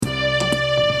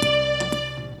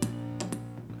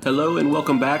Hello and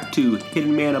welcome back to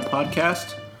Hidden Manna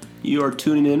Podcast. You are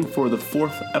tuning in for the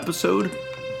 4th episode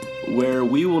where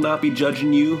we will not be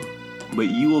judging you,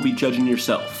 but you will be judging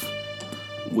yourself.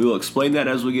 We will explain that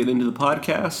as we get into the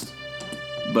podcast,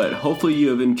 but hopefully you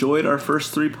have enjoyed our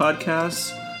first 3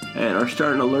 podcasts and are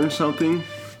starting to learn something.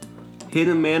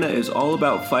 Hidden Manna is all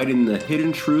about fighting the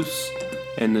hidden truths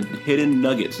and the hidden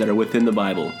nuggets that are within the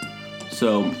Bible.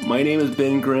 So my name is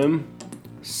Ben Grimm.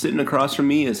 Sitting across from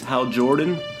me is Hal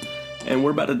Jordan, and we're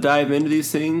about to dive into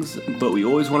these things, but we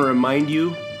always want to remind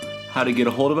you how to get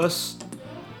a hold of us.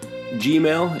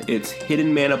 Gmail, it's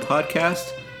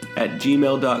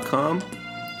hiddenmannapodcast@gmail.com,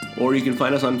 or you can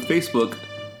find us on Facebook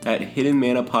at Hidden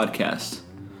Manna Podcast.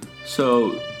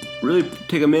 So really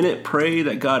take a minute, pray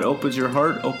that God opens your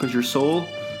heart, opens your soul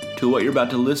to what you're about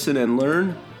to listen and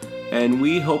learn, and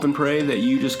we hope and pray that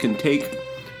you just can take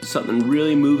something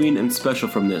really moving and special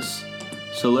from this.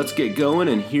 So let's get going,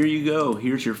 and here you go.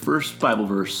 Here's your first Bible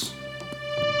verse.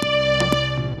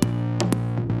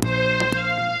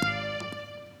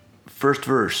 First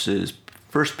verse is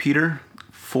 1 Peter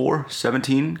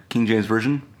 4:17, King James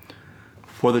Version.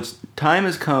 For the time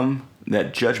has come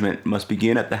that judgment must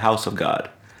begin at the house of God.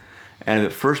 And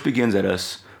if it first begins at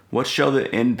us, what shall the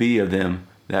end be of them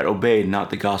that obeyed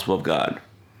not the gospel of God?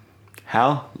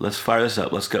 Hal, let's fire this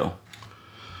up. Let's go.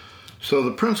 So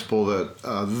the principle that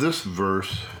this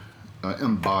verse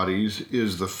embodies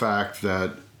is the fact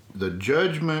that the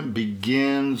judgment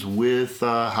begins with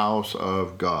the house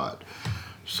of God.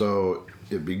 So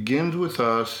it begins with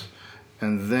us,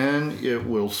 and then it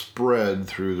will spread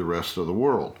through the rest of the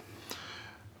world.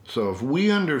 So if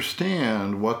we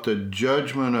understand what the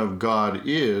judgment of God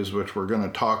is, which we're going to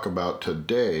talk about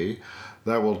today,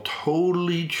 that will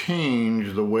totally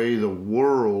change the way the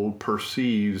world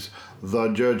perceives the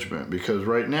judgment. Because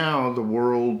right now, the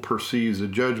world perceives the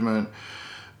judgment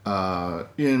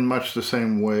in much the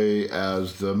same way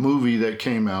as the movie that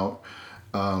came out,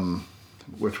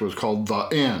 which was called The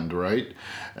End, right?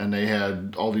 And they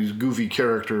had all these goofy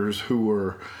characters who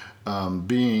were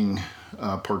being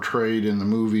portrayed in the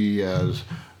movie as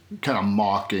kind of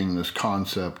mocking this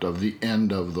concept of the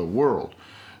end of the world.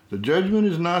 The judgment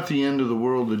is not the end of the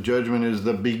world. The judgment is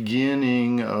the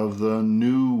beginning of the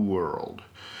new world.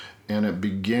 And it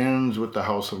begins with the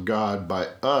house of God by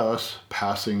us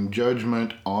passing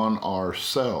judgment on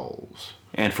ourselves.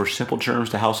 And for simple terms,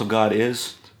 the house of God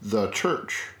is? The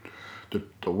church,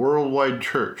 the worldwide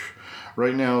church.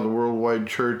 Right now, the worldwide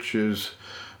church is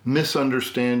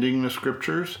misunderstanding the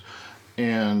scriptures.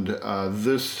 And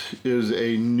this is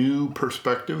a new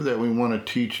perspective that we want to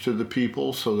teach to the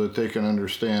people so that they can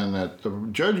understand that the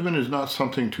judgment is not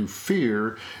something to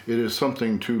fear, it is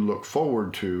something to look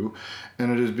forward to, and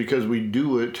it is because we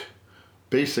do it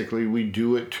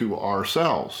to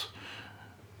ourselves.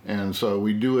 And so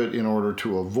we do it in order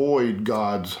to avoid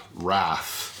God's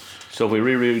wrath. So if we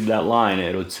reread that line,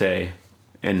 it would say,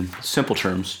 in simple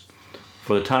terms,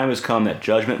 for the time has come that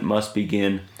judgment must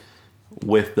begin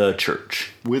with the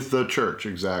church. With the church,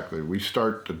 exactly. We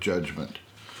start the judgment.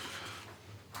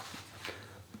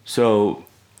 So,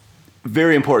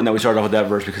 very important that we start off with that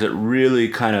verse because it really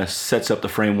kind of sets up the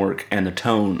framework and the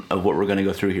tone of what we're going to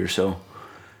go through here. So,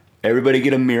 everybody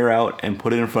get a mirror out and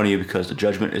put it in front of you because the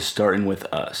judgment is starting with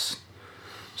us.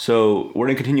 So, we're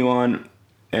going to continue on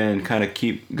and kind of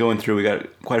keep going through. We got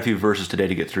quite a few verses today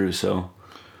to get through, so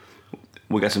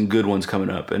we got some good ones coming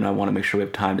up, and I want to make sure we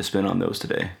have time to spend on those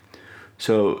today.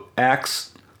 So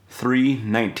Acts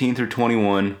 3:19 through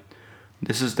 21.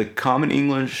 This is the Common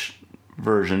English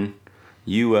Version,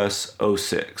 US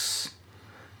 06.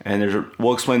 And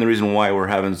we'll explain the reason why we're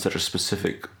having such a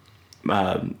specific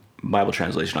Bible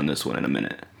translation on this one in a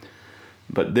minute.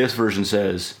 But this version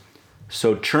says,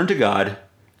 so turn to God,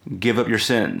 give up your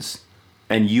sins,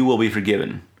 and you will be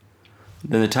forgiven.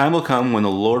 Then the time will come when the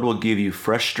Lord will give you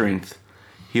fresh strength.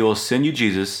 He will send you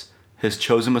Jesus, his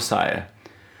chosen Messiah.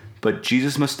 But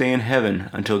Jesus must stay in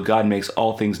heaven until God makes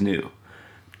all things new,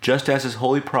 just as his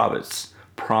holy prophets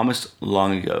promised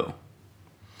long ago.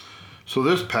 So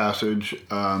this passage,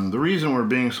 the reason we're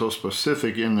being so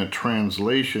specific in the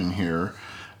translation here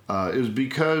is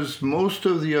because most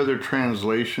of the other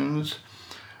translations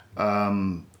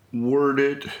word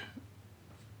it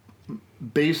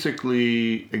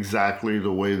basically exactly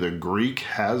the way the Greek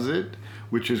has it,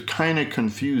 which is kind of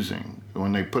confusing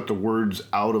when they put the words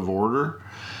out of order.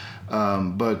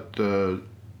 But the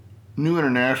New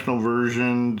International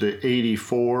Version, the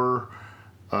 84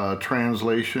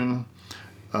 translation,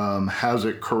 has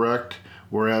it correct,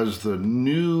 whereas the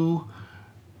New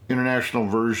International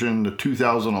Version, the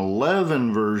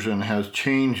 2011 version, has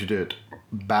changed it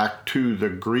back to the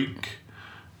Greek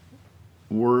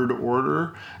word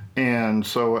order, and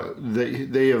so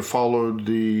they have followed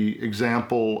the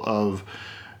example of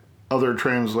other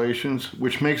translations,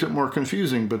 which makes it more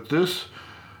confusing. But this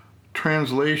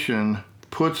translation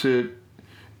puts it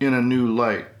in a new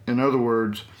light. In other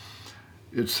words,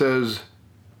 it says,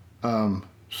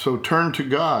 so turn to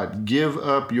God, give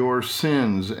up your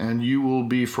sins, and you will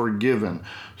be forgiven.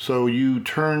 So you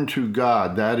turn to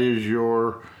God. That is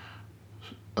your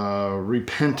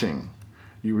repenting.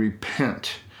 You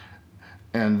repent.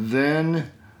 And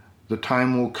then the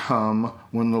time will come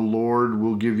when the Lord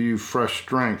will give you fresh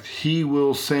strength. He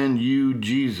will send you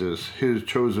Jesus, his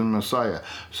chosen Messiah.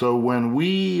 So when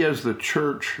we as the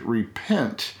church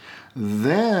repent,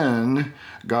 then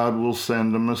God will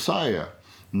send a Messiah,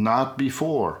 not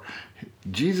before.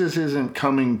 Jesus isn't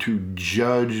coming to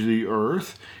judge the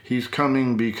earth. He's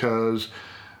coming because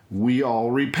we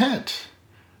all repent.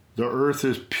 The earth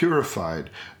is purified.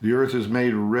 The earth is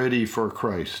made ready for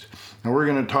Christ. And we're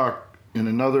going to talk in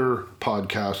another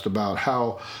podcast about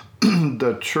how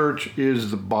the church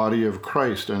is the body of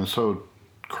Christ. And so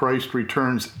Christ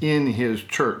returns in his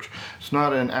church. It's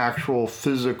not an actual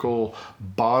physical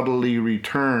bodily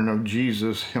return of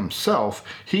Jesus himself.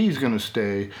 He's going to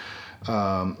stay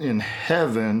in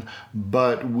heaven,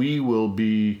 but we will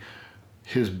be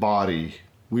his body.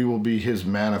 We will be his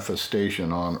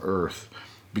manifestation on earth,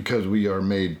 because we are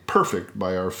made perfect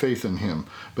by our faith in him.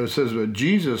 But it says that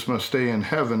Jesus must stay in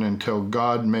heaven until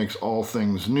God makes all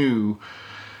things new.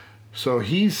 So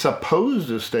he's supposed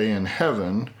to stay in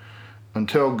heaven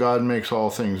until God makes all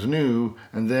things new.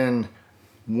 And then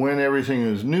when everything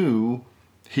is new,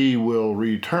 he will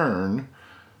return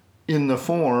in the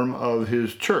form of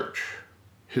his church,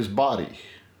 his body.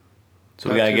 So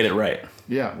we got to get it right.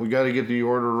 Yeah, we got to get the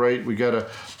order right. We got to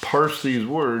parse these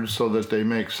words so that they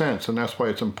make sense. And that's why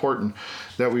it's important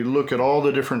that we look at all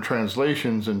the different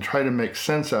translations and try to make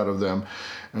sense out of them.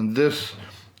 And this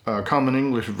Common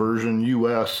English Version,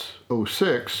 US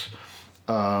 06,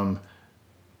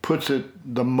 puts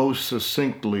it the most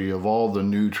succinctly of all the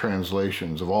new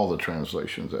translations, of all the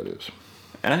translations, that is.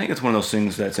 And I think it's one of those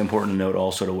things that's important to note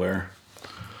also, to where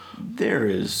there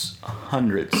is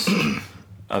hundreds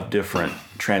of different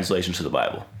translations to the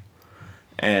Bible.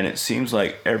 And it seems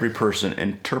like every person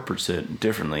interprets it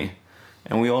differently.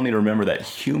 And we all need to remember that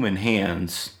human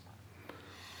hands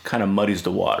kind of muddies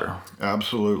the water.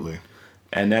 Absolutely.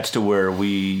 And that's to where we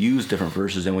use different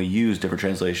verses and we use different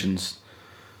translations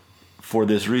for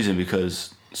this reason,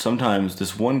 because sometimes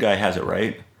this one guy has it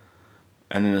right,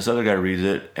 and then this other guy reads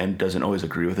it and doesn't always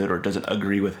agree with it, or doesn't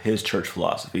agree with his church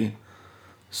philosophy.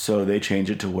 So they change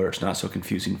it to where it's not so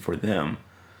confusing for them,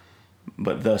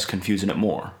 but thus confusing it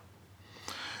more.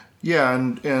 Yeah,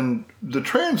 and the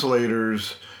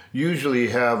translators usually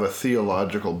have a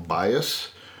theological bias.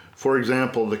 For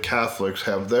example, the Catholics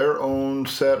have their own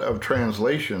set of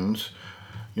translations,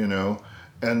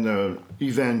 and the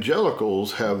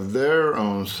evangelicals have their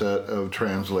own set of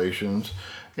translations,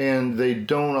 and they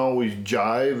don't always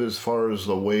jive as far as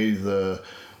the way the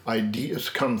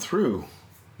ideas come through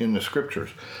in the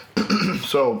scriptures.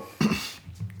 So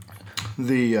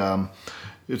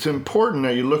it's important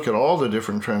that you look at all the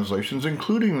different translations,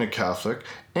 including the Catholic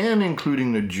and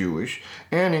including the Jewish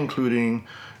and including,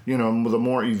 the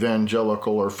more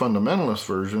evangelical or fundamentalist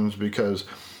versions, because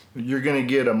you're going to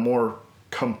get a more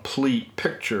complete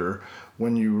picture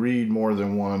when you read more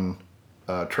than one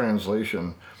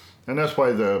translation. And that's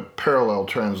why the parallel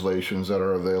translations that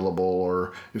are available,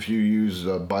 or if you use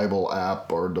the Bible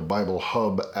app or the Bible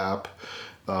Hub app,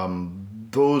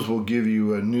 those will give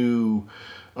you a new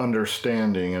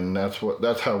understanding. And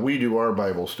that's how we do our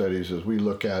Bible studies, is we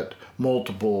look at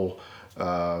multiple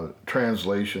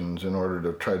translations in order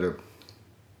to try to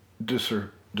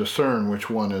discern which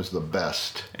one is the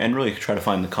best. And really try to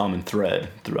find the common thread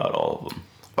throughout all of them.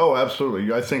 Oh,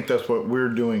 absolutely. I think that's what we're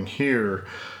doing here.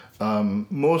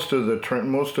 Most of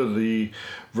the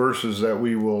verses that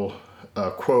we will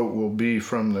quote will be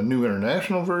from the New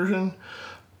International Version,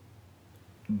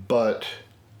 but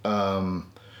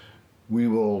we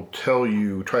will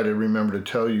try to remember to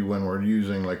tell you when we're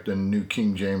using like the New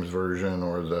King James Version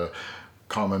or the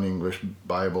Common English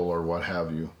Bible or what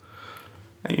have you.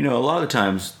 And a lot of the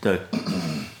times the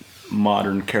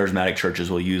modern charismatic churches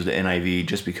will use the NIV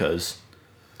just because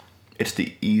it's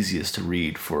the easiest to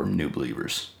read for new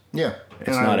believers. Yeah.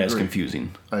 It's not as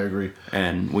confusing. I agree.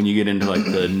 And when you get into like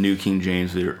the New King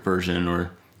James Version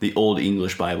or the Old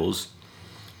English Bibles,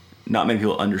 not many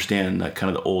people understand that kind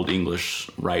of the Old English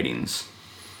writings.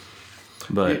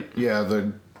 But yeah,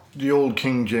 the Old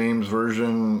King James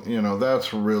Version,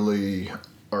 that's really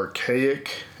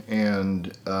archaic, and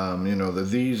the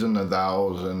these and the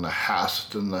thous and the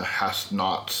hast and the hast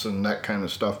nots and that kind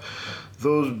of stuff,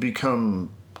 those become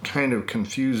kind of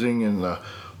confusing in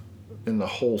the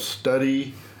whole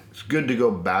study. It's good to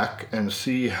go back and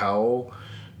see how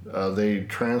they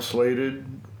translated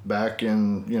back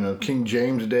in King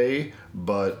James Day,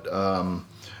 but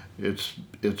it's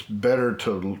better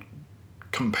to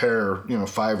compare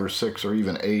 5 or 6 or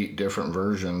even 8 different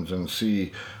versions and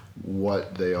see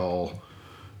what they all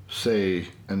say,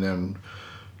 and then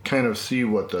kind of see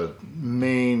what the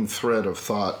main thread of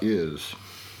thought is.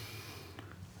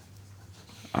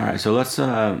 All right, so let's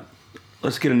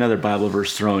get another Bible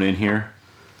verse thrown in here,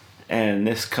 and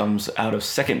this comes out of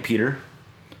 2 Peter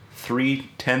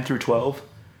 3:10 through 12,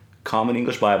 Common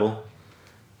English Bible,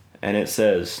 and it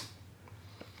says,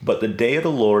 "But the day of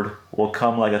the Lord will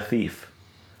come like a thief.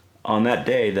 On that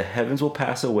day the heavens will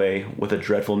pass away with a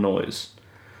dreadful noise.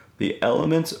 The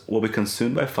elements will be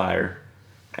consumed by fire,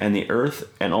 and the earth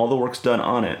and all the works done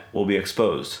on it will be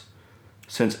exposed.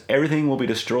 Since everything will be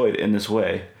destroyed in this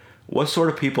way, what sort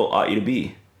of people ought you to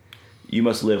be? You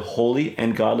must live holy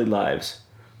and godly lives,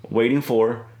 waiting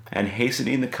for and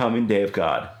hastening the coming day of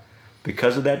God.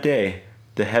 Because of that day,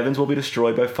 the heavens will be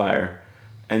destroyed by fire,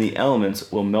 and the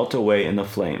elements will melt away in the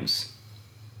flames."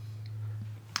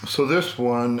 So this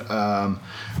one,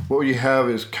 what we have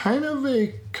is kind of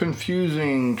a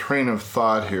confusing train of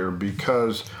thought here,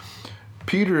 because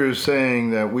Peter is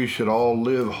saying that we should all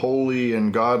live holy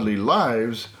and godly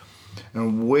lives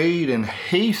and wait and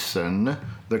hasten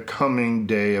the coming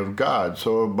day of God.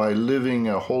 So by living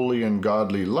a holy and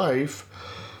godly life,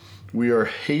 we are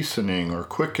hastening or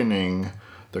quickening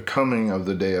the coming of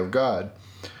the day of God.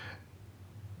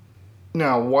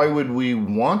 Now, why would we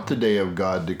want the day of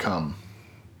God to come?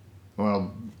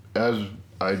 Well, as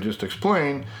I just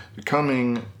explained, the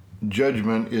coming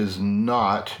judgment is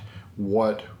not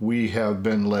what we have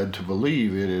been led to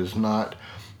believe. It is not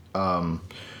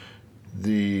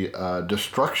the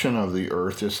destruction of the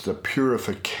earth. It's the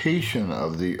purification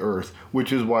of the earth,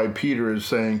 which is why Peter is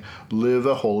saying, live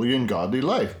a holy and godly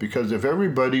life. Because if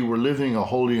everybody were living a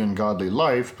holy and godly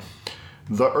life,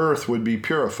 the earth would be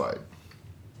purified.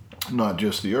 Not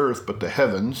just the earth, but the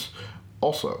heavens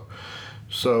also.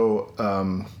 So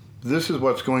this is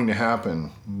what's going to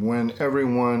happen. When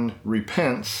everyone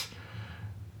repents,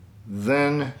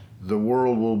 then the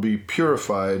world will be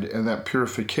purified, and that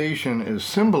purification is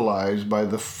symbolized by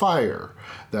the fire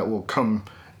that will come.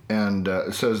 And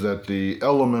it says that the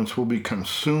elements will be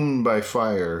consumed by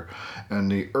fire,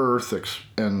 and the earth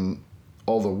and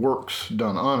all the works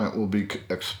done on it will be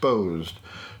exposed.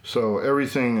 So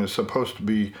everything is supposed to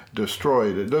be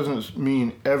destroyed. It doesn't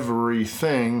mean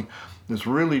everything. It's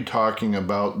really talking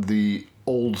about the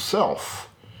old self.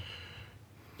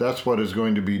 That's what is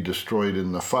going to be destroyed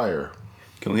in the fire.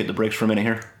 Can we hit the brakes for a minute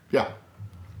here? Yeah.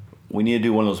 We need to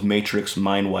do one of those matrix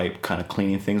mind wipe kind of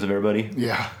cleaning things of everybody.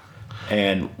 Yeah.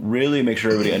 And really make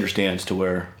sure everybody understands to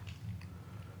where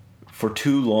for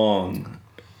too long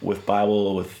with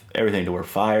Bible, with everything, to where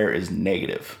fire is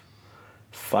negative.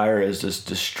 Fire is just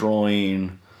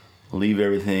destroying, leave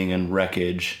everything in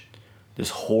wreckage, this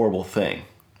horrible thing.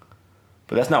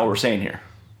 But that's not what we're saying here.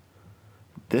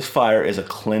 This fire is a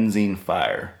cleansing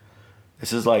fire.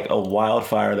 This is like a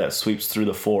wildfire that sweeps through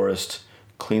the forest,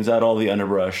 cleans out all the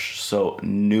underbrush, so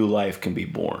new life can be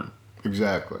born.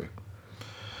 Exactly.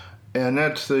 And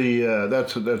that's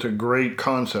a great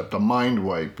concept, a mind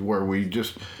wipe, where we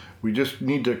just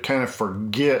need to kind of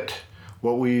forget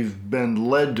what we've been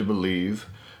led to believe.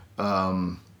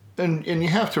 And you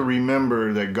have to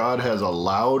remember that God has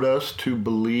allowed us to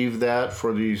believe that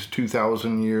for these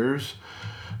 2,000 years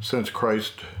since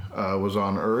Christ was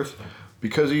on earth,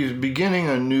 because he's beginning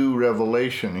a new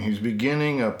revelation. He's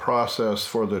beginning a process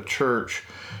for the church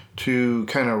to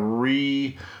kind of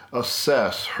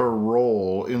reassess her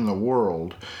role in the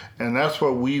world. And that's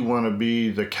what we want to be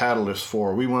the catalyst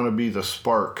for. We want to be the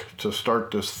spark to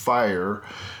start this fire,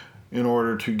 in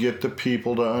order to get the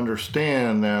people to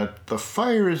understand that the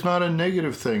fire is not a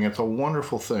negative thing. It's a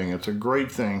wonderful thing. It's a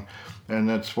great thing. And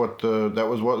that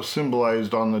was what was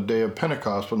symbolized on the day of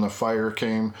Pentecost, when the fire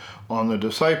came on the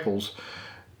disciples,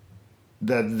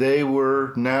 that they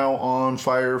were now on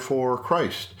fire for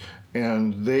Christ.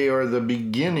 And they are the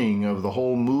beginning of the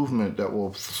whole movement that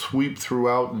will sweep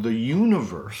throughout the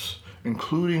universe,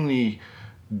 including the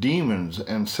demons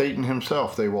and Satan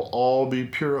himself. They will all be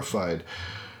purified.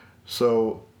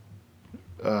 So,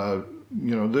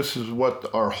 this is what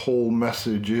our whole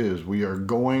message is. We are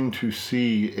going to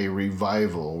see a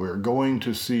revival. We're going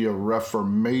to see a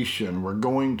reformation. We're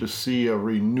going to see a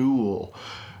renewal.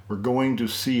 We're going to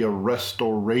see a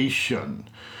restoration.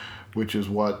 which is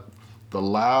what the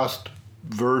last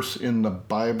verse in the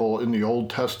Bible, in the Old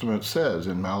Testament says.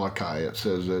 In Malachi, it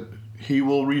says that he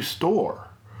will restore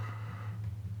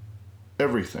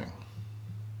everything.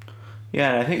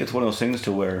 Yeah, and I think it's one of those things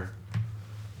to where,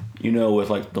 with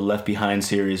like the Left Behind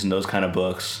series and those kind of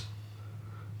books,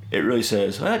 it really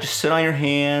says, just sit on your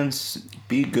hands,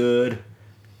 be good.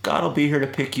 God will be here to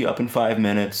pick you up in 5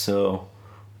 minutes, so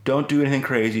don't do anything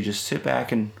crazy. Just sit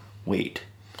back and wait.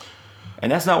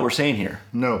 And that's not what we're saying here.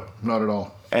 No, not at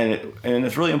all. And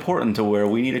it's really important to where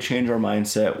we need to change our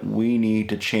mindset. We need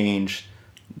to change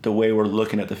the way we're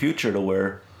looking at the future to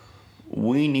where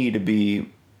we need to be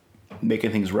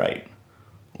making things right.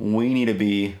 We need to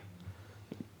be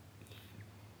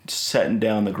setting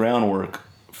down the groundwork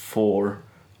for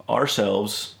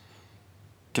ourselves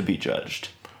to be judged.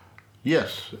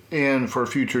 Yes, and for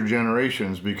future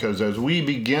generations, because as we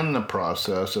begin the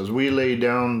process, as we lay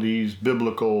down these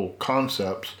biblical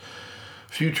concepts,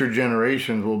 future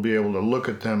generations will be able to look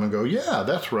at them and go, yeah,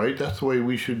 that's right, that's the way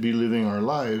we should be living our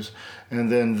lives.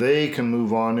 And then they can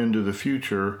move on into the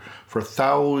future for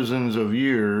thousands of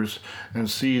years and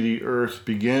see the earth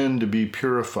begin to be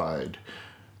purified.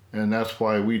 And that's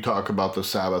why we talk about the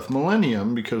Sabbath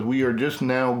millennium, because we are just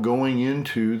now going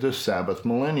into the Sabbath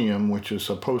millennium, which is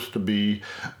supposed to be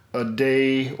a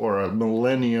day or a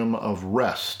millennium of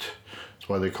rest. That's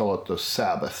why they call it the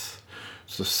Sabbath.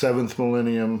 It's the 7th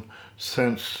millennium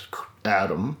since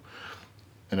Adam,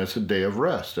 and it's a day of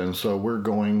rest. And so we're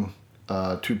going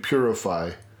to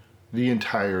purify the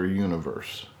entire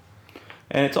universe.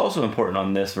 And it's also important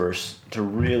on this verse to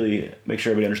really make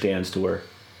sure everybody understands to where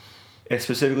it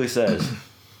specifically says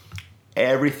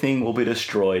everything will be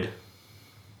destroyed,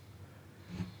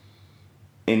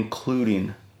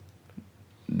 including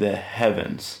the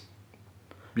heavens.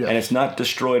 Yes. And it's not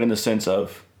destroyed in the sense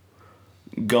of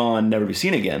gone, never be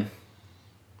seen again.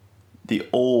 The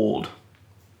old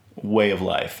way of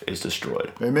life is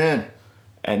destroyed. Amen.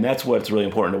 And that's what's really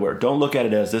important to where don't look at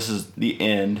it as this is the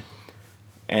end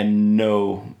and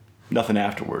nothing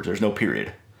afterwards. There's no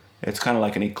period. It's kind of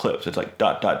like an eclipse. It's like ...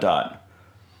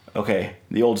 Okay,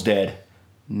 the old's dead.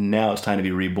 Now it's time to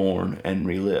be reborn and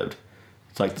relived.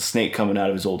 It's like the snake coming out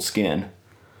of his old skin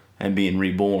and being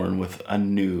reborn with a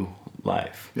new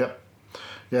life. Yep.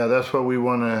 Yeah, that's what we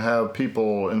want to have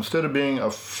people, instead of being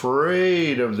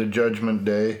afraid of the judgment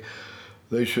day,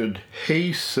 they should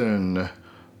hasten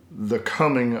the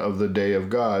coming of the day of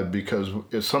God, because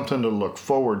it's something to look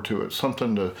forward to. It's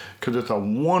something because it's a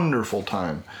wonderful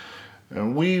time.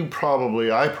 And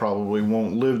I probably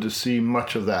won't live to see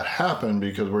much of that happen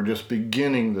because we're just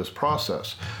beginning this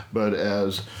process. But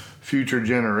as future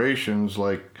generations,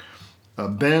 like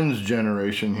Ben's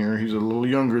generation here, he's a little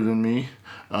younger than me,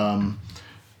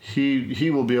 he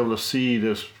will be able to see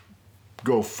this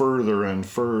go further and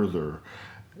further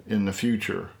in the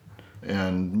future.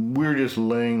 And we're just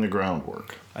laying the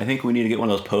groundwork. I think we need to get one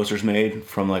of those posters made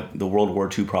from like the World War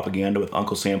II propaganda with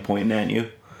Uncle Sam pointing at you.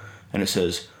 And it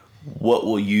says, "What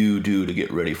will you do to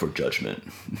get ready for judgment?"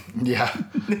 Yeah.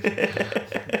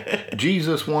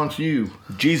 Jesus wants you.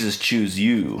 Jesus choose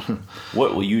you.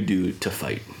 What will you do to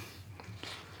fight?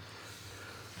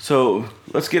 So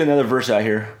let's get another verse out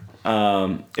here.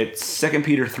 It's 2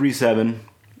 Peter 3:7,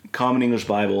 Common English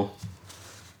Bible.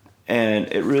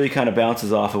 And it really kind of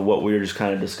bounces off of what we were just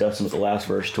kind of discussing with the last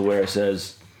verse, to where it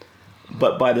says,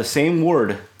 "But by the same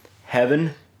word,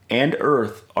 heaven and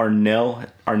earth are now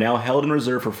held in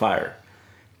reserve for fire,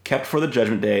 kept for the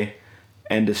judgment day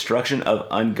and destruction of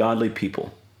ungodly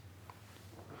people."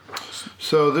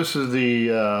 So this is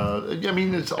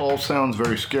it all sounds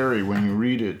very scary when you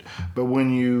read it, but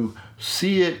when you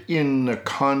see it in the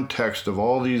context of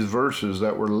all these verses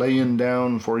that we're laying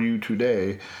down for you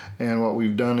today, and what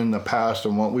we've done in the past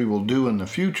and what we will do in the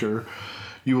future,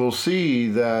 you will see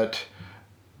that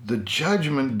the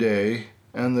judgment day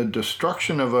and the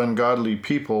destruction of ungodly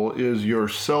people is your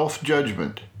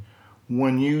self-judgment.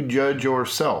 When you judge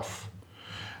yourself.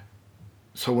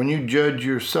 So when you judge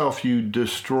yourself, you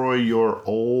destroy your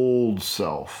old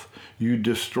self.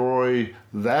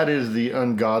 That is the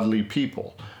ungodly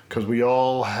people. Because we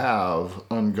all have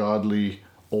ungodly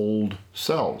old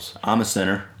selves. I'm a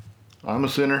sinner.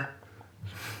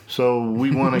 So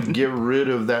we want to get rid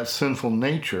of that sinful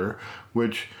nature,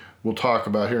 which we'll talk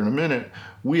about here in a minute.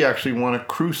 We actually want to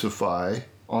crucify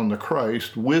on the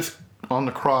cross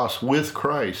with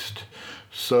Christ.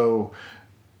 So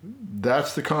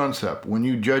that's the concept. When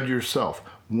you judge yourself,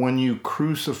 when you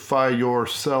crucify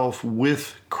yourself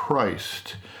with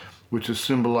Christ, which is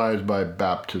symbolized by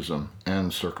baptism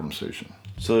and circumcision.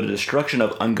 So the destruction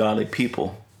of ungodly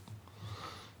people.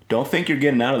 Don't think you're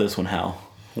getting out of this one, Hal.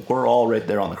 We're all right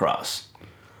there on the cross.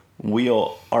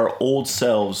 Our old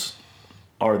selves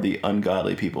are the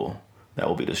ungodly people that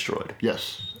will be destroyed.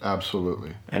 Yes,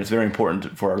 absolutely. And it's very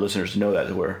important for our listeners to know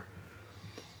that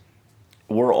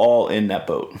we're all in that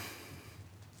boat.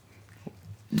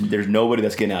 There's nobody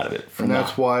that's getting out of it. And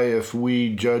that's why if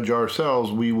we judge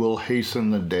ourselves, we will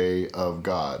hasten the day of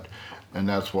God. And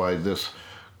that's why this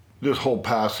whole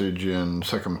passage in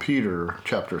 2 Peter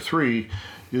chapter 3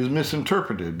 is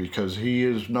misinterpreted, because he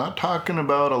is not talking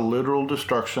about a literal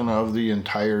destruction of the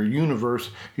entire universe.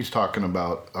 He's talking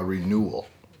about a renewal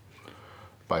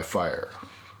by fire,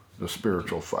 the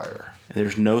spiritual fire.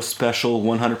 There's no special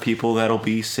 100 people that'll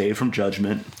be saved from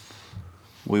judgment.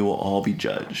 We will all be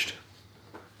judged.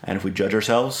 And if we judge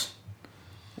ourselves,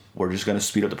 we're just going to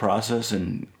speed up the process,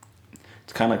 and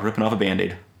it's kind of like ripping off a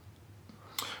Band-Aid.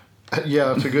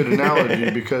 Yeah, it's a good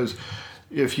analogy because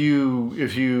if you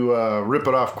rip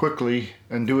it off quickly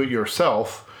and do it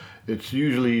yourself, it's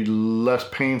usually less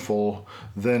painful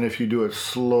than if you do it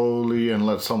slowly and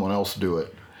let someone else do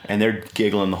it. And they're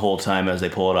giggling the whole time as they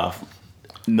pull it off,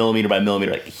 millimeter by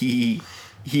millimeter, like hee,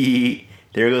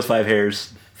 there goes 5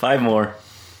 hairs, 5 more.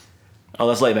 Oh,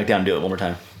 let's lay it back down and do it one more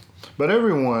time. But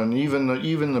everyone, even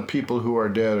the people who are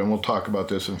dead, and we'll talk about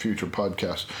this in future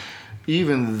podcasts,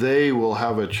 even they will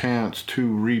have a chance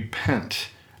to repent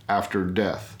after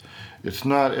death. It's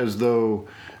not as though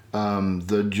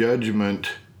the judgment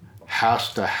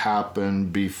has to happen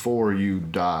before you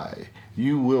die.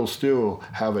 You will still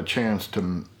have a chance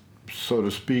to, so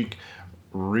to speak,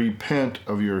 repent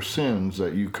of your sins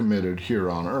that you committed here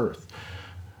on earth,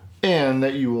 and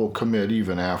that you will commit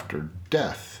even after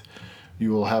death.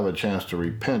 You will have a chance to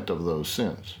repent of those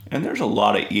sins. And there's a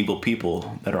lot of evil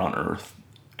people that are on earth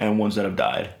and ones that have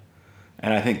died.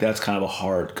 And I think that's kind of a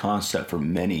hard concept for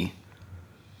many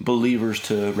believers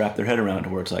to wrap their head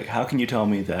around, where it's like, how can you tell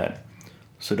me that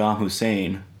Saddam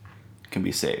Hussein can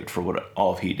be saved for what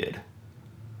all he did?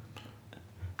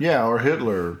 Yeah, or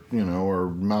Hitler, or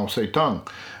Mao Zedong.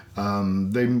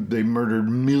 They murdered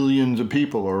millions of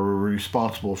people, or were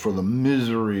responsible for the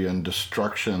misery and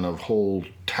destruction of whole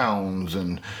towns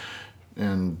and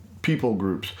people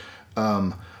groups.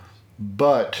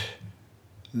 But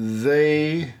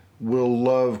they will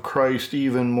love Christ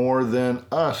even more than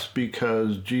us,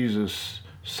 because Jesus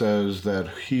says that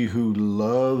he who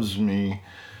loves me,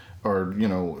 or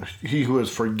he who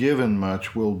is forgiven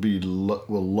much will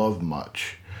love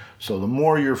much. So the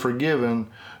more you're forgiven,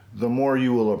 the more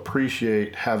you will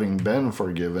appreciate having been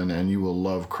forgiven, and you will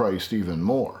love Christ even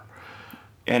more.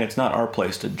 And it's not our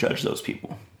place to judge those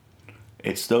people.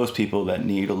 It's those people that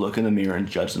need to look in the mirror and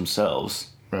judge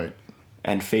themselves. Right.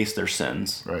 And face their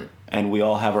sins. Right. And we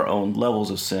all have our own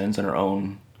levels of sins and our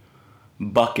own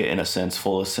bucket, in a sense,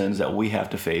 full of sins that we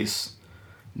have to face.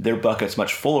 Their bucket's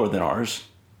much fuller than ours,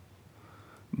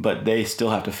 but they still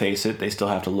have to face it. They still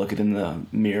have to look it in the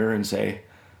mirror and say,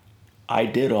 I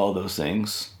did all those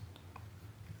things.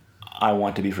 I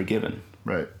want to be forgiven.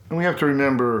 Right. And we have to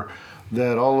remember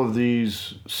that all of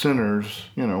these sinners,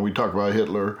 we talk about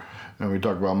Hitler, and we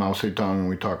talk about Mao Zedong, and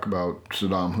we talk about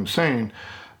Saddam Hussein,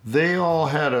 they all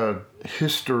had a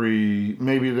history.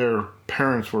 Maybe their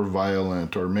parents were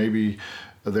violent, or maybe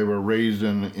they were raised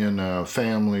in a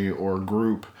family or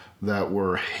group that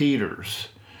were haters,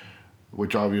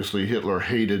 which obviously Hitler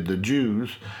hated the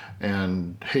Jews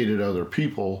and hated other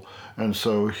people. And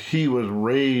so he was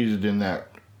raised in that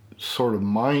sort of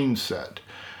mindset.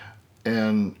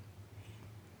 And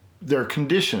they're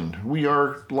conditioned. We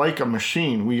are like a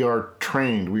machine. We are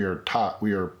trained. We are taught.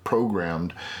 We are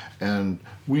programmed. And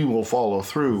we will follow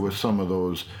through with some of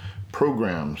those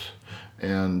programs.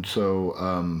 And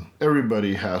so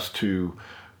everybody has to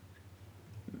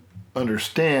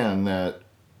understand that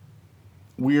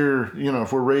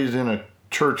if we're raised in a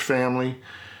church family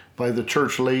by the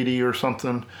church lady or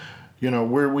something,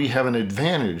 we have an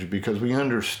advantage because we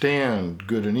understand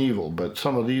good and evil. But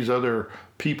some of these other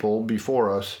people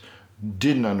before us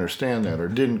didn't understand that, or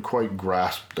didn't quite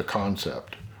grasp the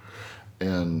concept.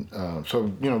 And so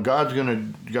God's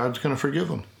gonna forgive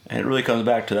them. And it really comes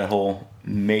back to that whole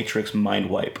matrix mind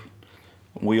wipe.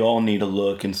 We all need to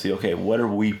look and see, okay, what are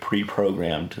we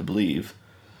pre-programmed to believe?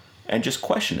 And just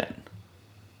question it.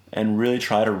 And really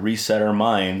try to reset our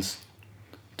minds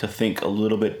to think a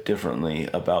little bit differently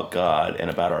about God and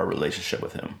about our relationship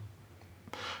with Him.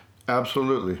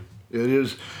 Absolutely. It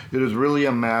is really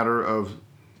a matter of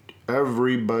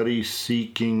everybody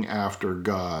seeking after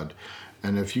God.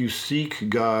 And if you seek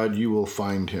God, you will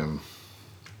find Him.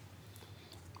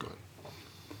 Good.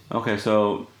 Okay,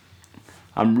 so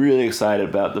I'm really excited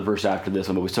about the verse after this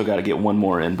one, but we still got to get one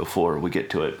more in before we get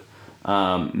to it.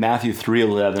 Matthew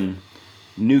 3:11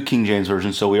 New King James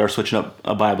Version, so we are switching up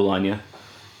a Bible on you.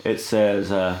 It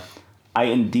says, I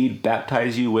indeed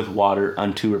baptize you with water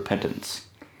unto repentance.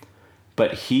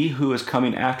 But he who is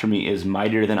coming after me is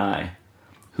mightier than I,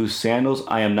 whose sandals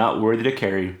I am not worthy to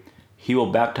carry. He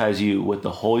will baptize you with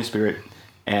the Holy Spirit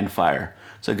and fire.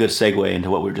 It's a good segue into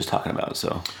what we were just talking about.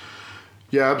 So,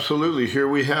 yeah, absolutely. Here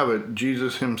we have it.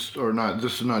 Jesus or not,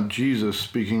 this is not Jesus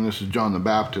speaking, this is John the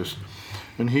Baptist.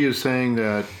 And he is saying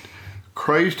that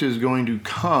Christ is going to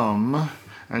come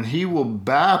and he will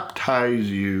baptize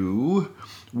you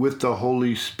with the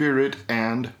Holy Spirit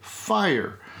and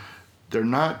fire. They're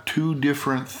not two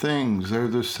different things. They're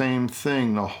the same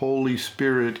thing. The Holy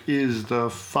Spirit is the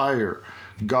fire.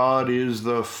 God is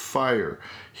the fire.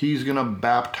 He's going to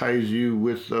baptize you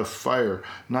with the fire.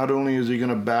 Not only is he going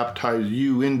to baptize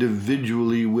you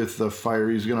individually with the fire,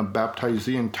 he's going to baptize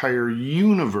the entire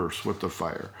universe with the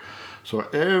fire. So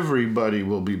everybody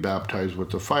will be baptized with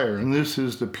the fire. And this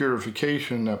is the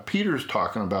purification that Peter's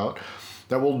talking about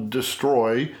that will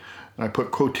destroy. And I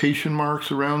put quotation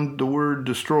marks around the word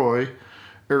destroy,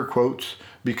 air quotes,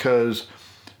 because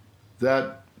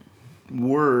that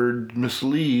word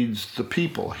misleads the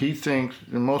people. He thinks,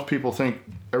 and most people think,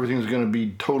 everything's going to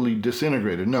be totally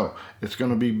disintegrated. No, it's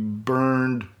going to be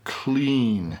burned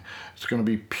clean. It's going to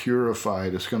be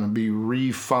purified. It's going to be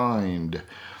refined.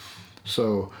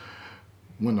 So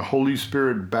when the Holy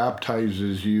Spirit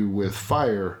baptizes you with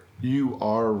fire, you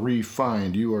are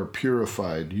refined, you are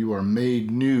purified, you are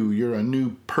made new, you're a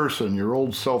new person, your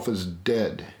old self is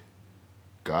dead.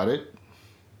 Got it?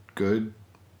 Good.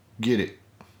 Get it.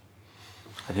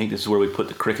 I think this is where we put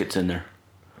the crickets in there.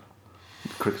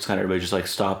 The crickets kind of everybody just like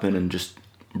stopping and just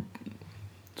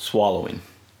swallowing.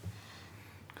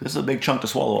 This is a big chunk to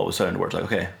swallow all of a sudden where it's like,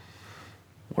 okay,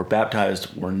 we're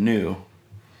baptized, we're new,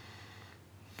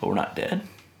 but we're not dead.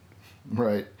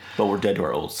 Right. But we're dead to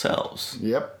our old selves.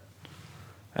 Yep.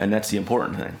 And that's the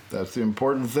important thing. That's the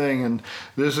important thing. And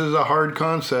this is a hard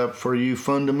concept for you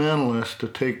fundamentalists to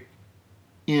take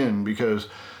in, because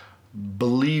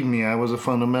believe me, I was a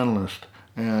fundamentalist.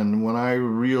 And when I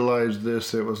realized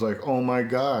this, it was like, oh my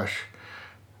gosh,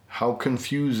 how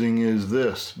confusing is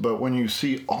this? But when you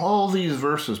see all these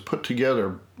verses put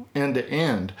together end to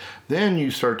end, then you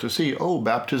start to see, oh,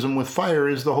 baptism with fire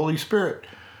is the Holy Spirit.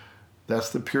 That's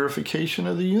the purification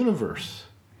of the universe.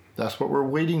 That's what we're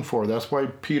waiting for. That's why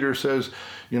Peter says,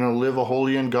 live a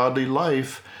holy and godly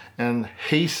life and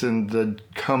hasten the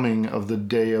coming of the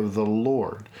day of the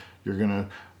Lord. You're going to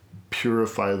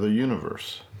purify the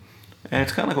universe. And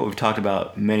it's kind of like what we've talked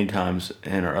about many times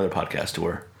in our other podcasts,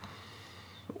 where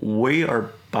we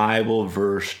are Bible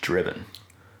verse driven.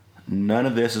 None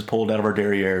of this is pulled out of our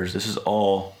derrieres. This is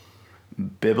all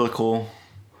biblical.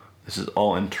 This is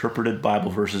all interpreted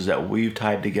Bible verses that we've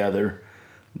tied together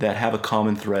that have a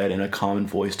common thread and a common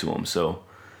voice to them. So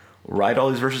write all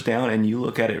these verses down and you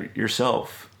look at it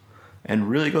yourself and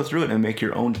really go through it and make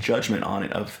your own judgment on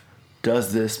it of,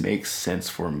 does this make sense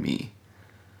for me?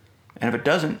 And if it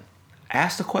doesn't,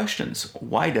 ask the questions.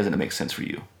 Why doesn't it make sense for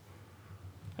you?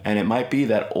 And it might be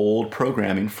that old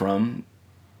programming from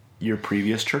your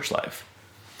previous church life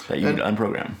that you need to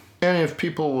unprogram. And if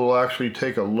people will actually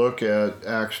take a look at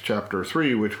Acts chapter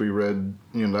 3, which we read,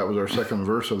 that was our second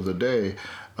verse of the day,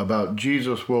 about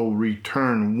Jesus will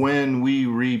return when we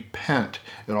repent,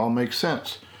 it all makes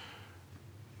sense.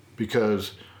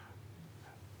 Because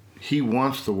he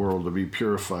wants the world to be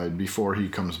purified before he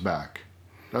comes back.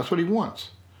 That's what he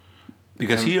wants.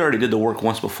 Because he already did the work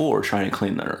once before trying to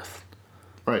clean the earth.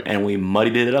 Right. And we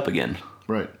muddied it up again.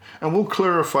 Right. And we'll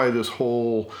clarify this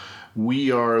whole, we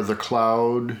are the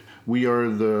cloud, we are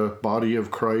the body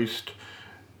of Christ,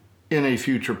 in a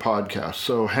future podcast.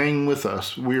 So hang with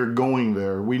us. We're going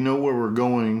there. We know where we're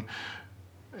going,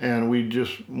 and we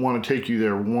just want to take you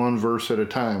there one verse at a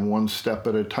time, one step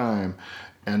at a time,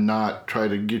 and not try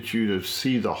to get you to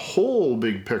see the whole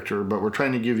big picture, but we're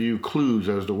trying to give you clues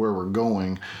as to where we're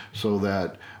going so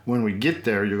that when we get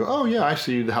there, you go, oh yeah, I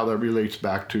see how that relates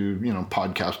back to,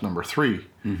 podcast number 3.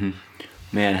 Mm-hmm.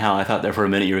 Man, Hal, I thought there for a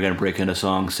minute you were going to break into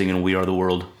song singing We Are the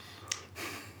World.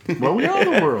 Well, we are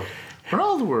the world. We're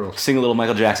all the world. Sing a little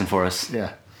Michael Jackson for us.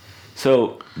 Yeah.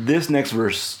 So this next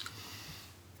verse,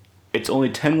 it's only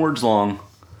 10 words long,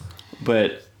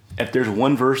 but if there's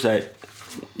one verse that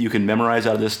you can memorize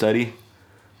out of this study,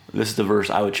 this is the verse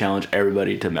I would challenge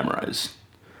everybody to memorize.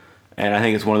 And I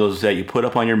think it's one of those that you put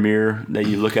up on your mirror, that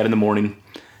you look at in the morning,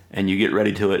 and you get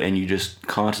ready to it, and you just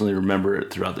constantly remember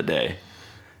it throughout the day.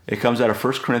 It comes out of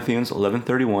 1 Corinthians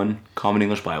 11:31, Common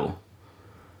English Bible.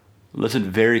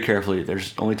 Listen very carefully.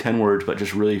 There's only 10 words, but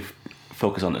just really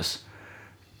focus on this.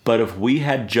 But if we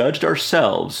had judged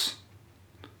ourselves,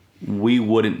 we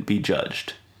wouldn't be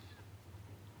judged.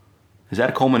 Is that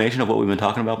a culmination of what we've been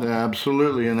talking about?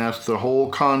 Absolutely, and that's the whole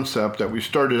concept that we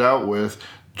started out with.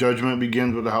 Judgment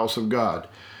begins with the house of God.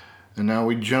 And now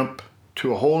we jump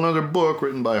to a whole other book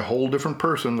written by a whole different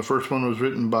person. The first one was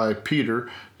written by Peter.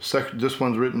 This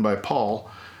one's written by Paul.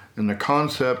 And the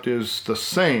concept is the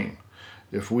same.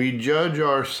 If we judge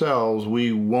ourselves,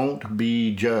 we won't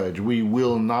be judged. We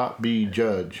will not be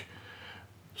judged.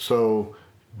 So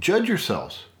judge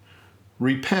yourselves.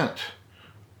 Repent.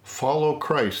 Follow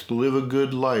Christ. Live a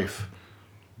good life.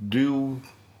 Do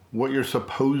what you're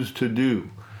supposed to do.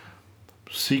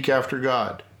 Seek after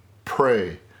God.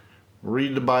 Pray.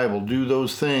 Read the Bible. Do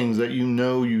those things that you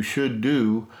know you should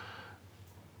do.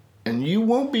 And you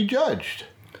won't be judged.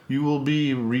 You will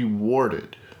be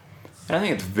rewarded. And I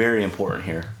think it's very important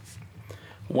here.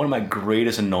 One of my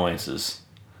greatest annoyances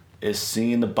is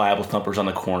seeing the Bible thumpers on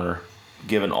the corner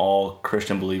giving all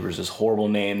Christian believers this horrible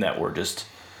name that we're just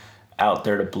out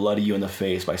there to bloody you in the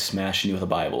face by smashing you with a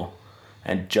Bible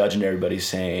and judging everybody,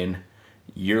 saying,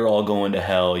 you're all going to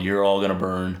hell, you're all going to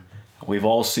burn. We've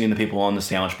all seen the people on the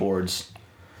sandwich boards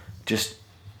just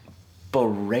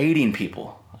berating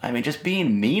people. I mean, just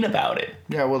being mean about it.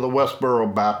 Yeah, well, the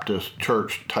Westboro Baptist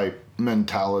Church type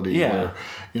mentality where,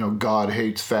 God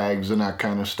hates fags and that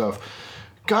kind of stuff.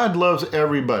 God loves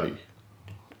everybody.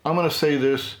 I'm going to say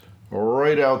this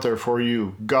right out there for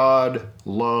you. God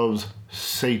loves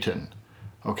Satan.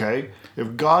 Okay?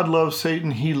 If God loves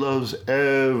Satan, he loves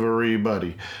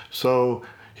everybody. So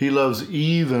he loves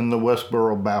even the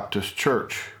Westboro Baptist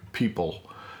Church people,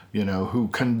 who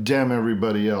condemn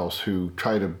everybody else, who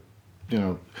try to,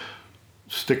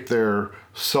 stick their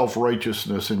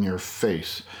self-righteousness in your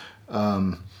face.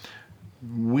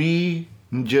 We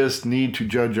just need to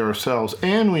judge ourselves,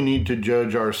 and we need to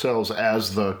judge ourselves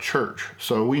as the church.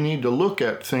 So we need to look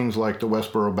at things like the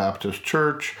Westboro Baptist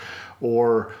Church,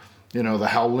 or the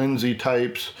Hal Lindsey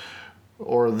types,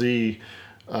 or the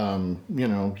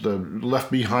the left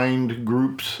behind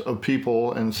groups of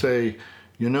people, and say,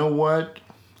 you know what,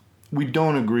 we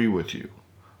don't agree with you.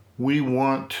 We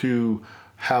want to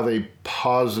have a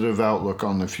positive outlook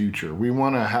on the future. We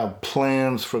want to have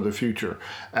plans for the future.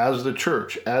 As the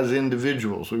church, as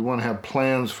individuals, we want to have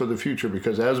plans for the future,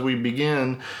 because as we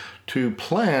begin to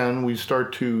plan, we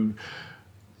start to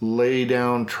lay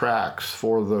down tracks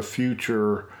for the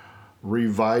future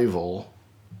revival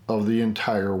of the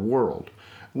entire world.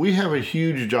 We have a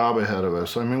huge job ahead of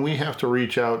us. I mean, we have to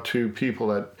reach out to people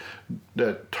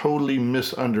that totally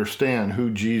misunderstand who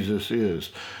Jesus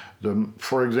is.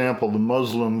 For example, the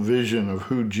Muslim vision of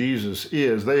who Jesus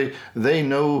is, they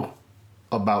know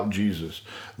about Jesus.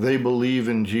 They believe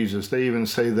in Jesus. They even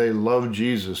say they love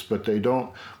Jesus, but they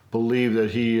don't believe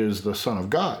that he is the Son of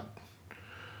God.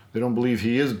 They don't believe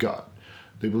he is God.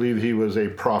 They believe he was a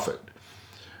prophet.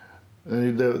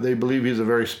 And they believe he's a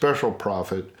very special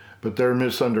prophet, but their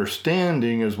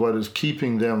misunderstanding is what is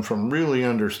keeping them from really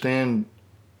understanding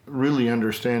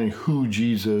who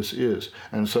Jesus is.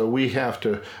 And so we have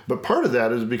to, but part of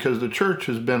that is because the church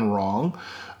has been wrong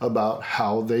about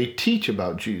how they teach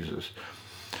about Jesus.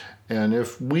 And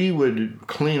if we would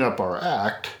clean up our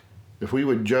act, if we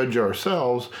would judge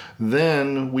ourselves,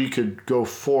 then we could go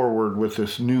forward with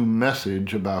this new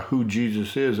message about who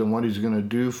Jesus is and what he's going to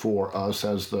do for us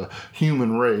as the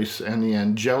human race and the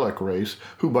angelic race,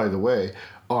 who, by the way,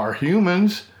 are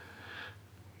humans.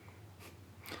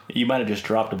 You might have just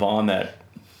dropped a bomb that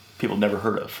people never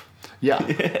heard of. Yeah.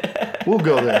 We'll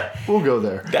go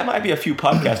there. That might be a few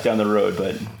podcasts down the road,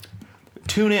 but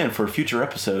tune in for future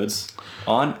episodes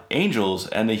on angels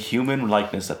and the human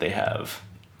likeness that they have.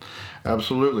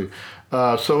 Absolutely.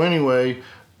 So anyway,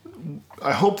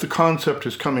 I hope the concept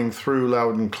is coming through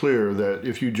loud and clear that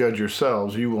if you judge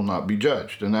yourselves, you will not be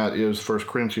judged. And that is 1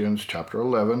 Corinthians chapter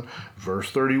 11, verse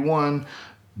 31,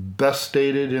 best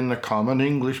stated in the Common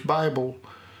English Bible.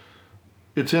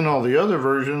 It's in all the other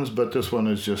versions, but this one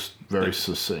is just very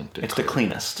succinct. It's the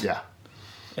cleanest. Yeah.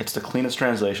 It's the cleanest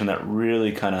translation that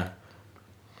really kind of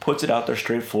puts it out there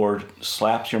straightforward,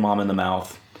 slaps your mom in the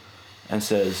mouth, and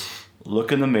says,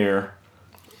 look in the mirror,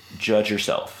 judge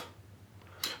yourself.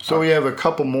 So we have a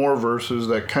couple more verses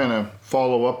that kind of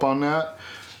follow up on that.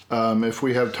 If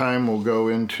we have time, we'll go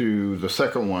into the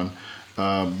second one,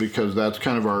 because that's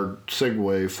kind of our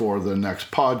segue for the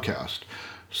next podcast.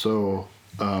 So,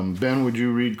 Ben, would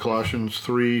you read Colossians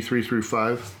 3 through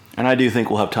 5? And I do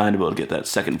think we'll have time to be able to get that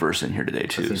second verse in here today,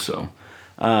 too. I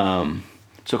think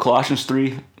so Colossians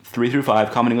 3 through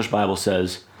 5, Common English Bible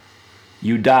says,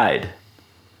 you died,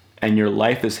 and your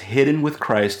life is hidden with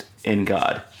Christ in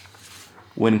God.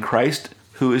 When Christ,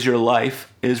 who is your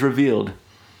life, is revealed,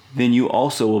 then you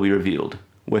also will be revealed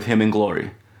with him in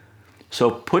glory. So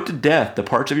put to death the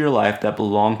parts of your life that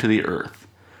belong to the earth,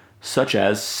 such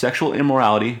as sexual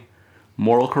immorality,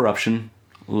 moral corruption,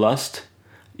 lust,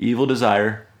 evil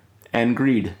desire, and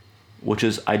greed, which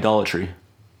is idolatry.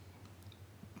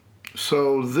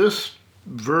 So this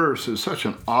verse is such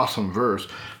an awesome verse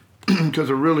because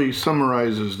it really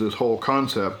summarizes this whole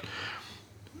concept.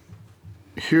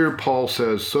 Here Paul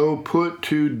says, so put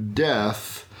to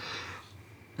death,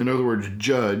 in other words,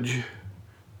 judge,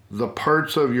 the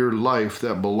parts of your life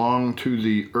that belong to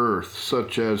the earth,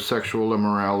 such as sexual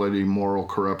immorality, moral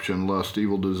corruption, lust,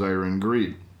 evil desire, and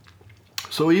greed.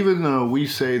 So even though we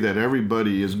say that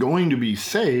everybody is going to be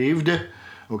saved,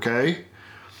 okay,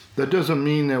 that doesn't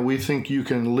mean that we think you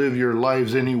can live your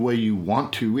lives any way you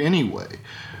want to anyway.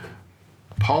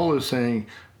 Paul is saying,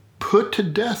 put to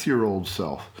death your old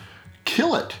self.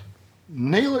 Kill it.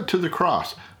 Nail it to the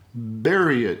cross.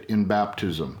 Bury it in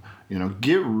baptism.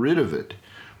 Get rid of it.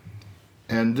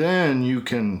 And then you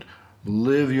can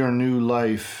live your new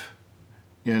life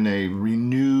in a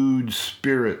renewed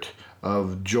spirit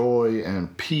of joy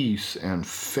and peace and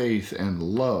faith and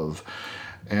love.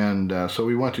 And so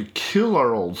we want to kill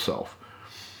our old self.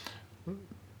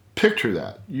 Picture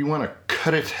that. You want to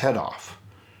cut its head off.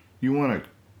 You want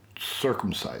to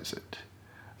circumcise it.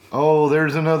 Oh,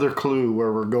 there's another clue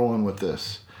where we're going with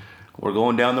this. We're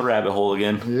going down the rabbit hole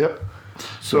again. Yep.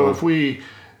 So if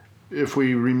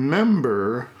we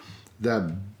remember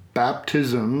that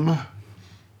baptism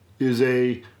is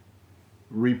a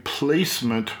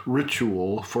replacement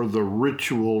ritual for the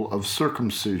ritual of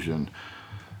circumcision.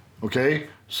 Okay?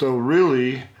 So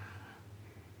really,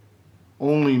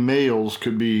 only males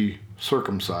could be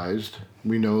circumcised.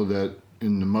 We know that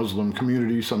in the Muslim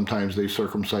community, sometimes they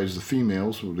circumcise the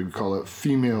females. We call it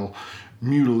female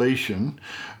mutilation.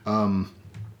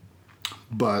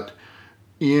 But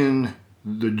in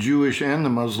the Jewish and the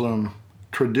Muslim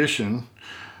tradition,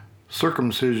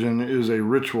 circumcision is a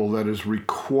ritual that is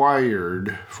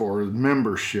required for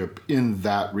membership in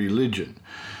that religion.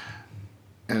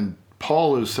 And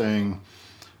Paul is saying,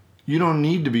 you don't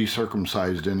need to be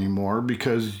circumcised anymore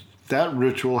because that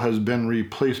ritual has been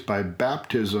replaced by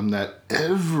baptism that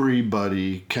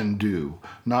everybody can do,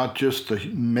 not just the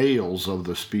males of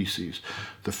the species.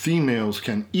 The females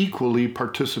can equally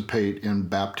participate in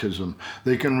baptism.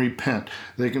 They can repent.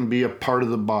 They can be a part of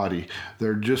the body.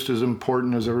 They're just as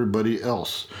important as everybody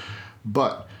else.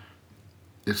 But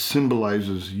it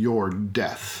symbolizes your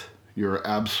death, your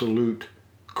absolute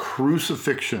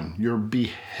crucifixion, your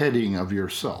beheading of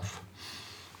yourself.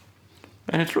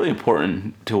 And it's really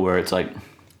important to where it's like,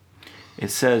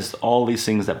 it says all these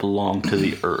things that belong to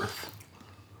the earth.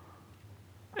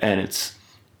 And it's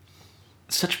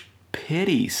such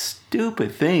petty,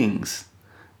 stupid things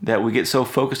that we get so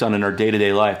focused on in our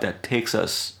day-to-day life that takes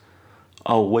us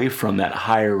away from that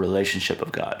higher relationship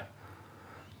of God.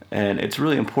 And it's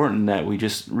really important that we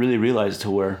just really realize to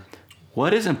where,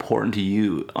 what is important to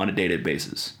you on a day-to-day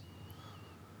basis?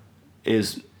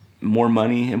 Is more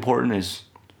money important? Is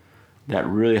that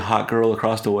really hot girl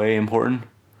across the way important?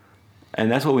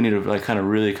 And that's what we need to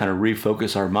really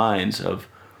refocus our minds of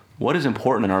what is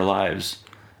important in our lives.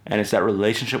 And it's that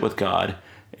relationship with God.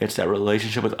 It's that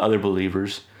relationship with other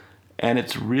believers. And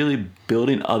it's really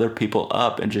building other people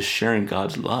up and just sharing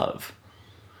God's love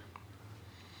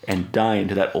and dying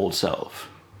to that old self.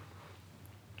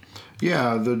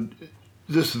 Yeah,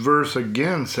 this verse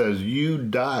again says, you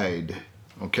died.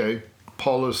 Okay?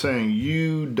 Paul is saying,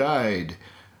 you died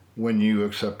when you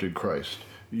accepted Christ.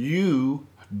 You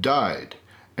died,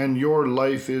 and your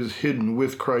life is hidden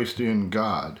with Christ in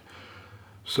God.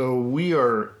 So we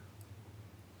are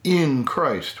in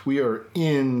Christ. We are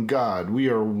in God. We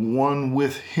are one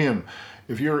with Him.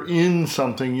 If you're in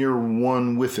something, you're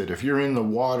one with it. If you're in the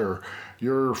water,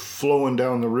 you're flowing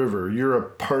down the river. You're a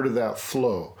part of that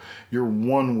flow. You're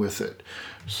one with it.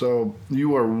 So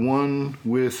you are one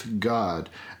with God.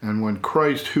 And when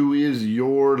Christ, who is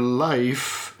your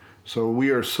life, so we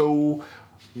are so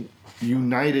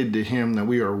united to Him that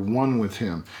we are one with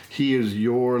Him. He is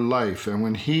your life. And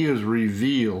when He is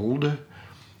revealed,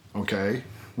 okay,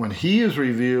 when He is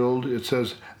revealed, it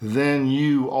says, then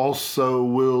you also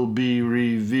will be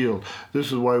revealed. This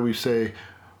is why we say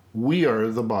we are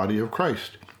the body of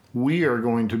Christ. We are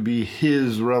going to be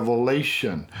His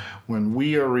revelation. When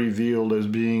we are revealed as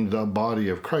being the body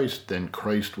of Christ, then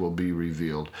Christ will be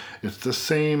revealed. It's the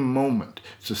same moment.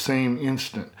 It's the same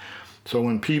instant. So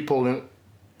when people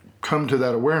come to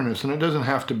that awareness, and it doesn't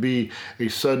have to be a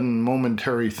sudden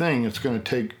momentary thing, it's going to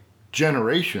take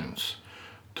generations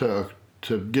to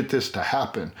get this to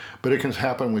happen. But it can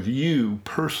happen with you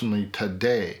personally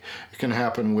today. It can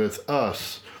happen with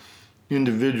us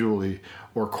individually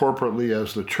or corporately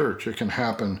as the church. It can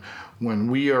happen when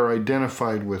we are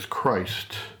identified with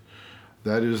Christ.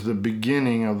 That is the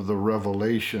beginning of the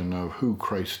revelation of who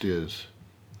Christ is.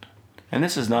 And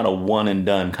this is not a one and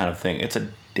done kind of thing. It's a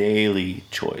daily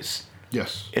choice.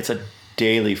 Yes. It's a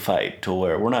daily fight to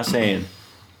where we're not saying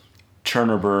churn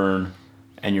or burn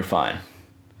and you're fine.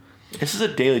 This is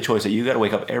a daily choice that you got to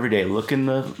wake up every day, look in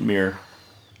the mirror,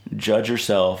 judge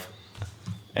yourself,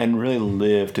 and really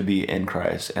live to be in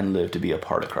Christ and live to be a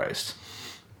part of Christ.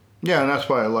 Yeah, and that's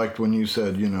why I liked when you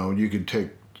said, you could take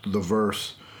the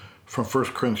verse from 1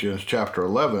 Corinthians chapter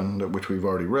 11, which we've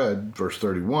already read, verse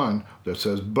 31, that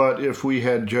says, "But if we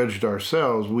had judged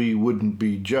ourselves, we wouldn't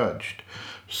be judged."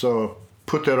 So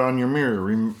put that on your mirror.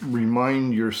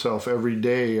 Remind yourself every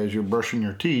day as you're brushing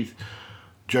your teeth,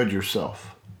 judge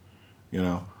yourself.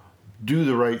 Do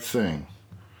the right thing.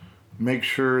 Make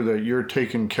sure that you're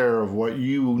taking care of what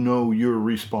you know you're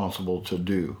responsible to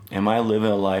do. Am I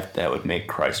living a life that would make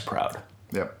Christ proud?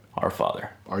 Yep. Our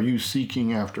Father. Are you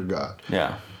seeking after God?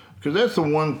 Yeah. Because that's the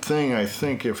one thing I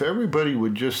think, if everybody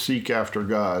would just seek after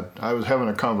God. I was having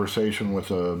a conversation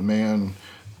with a man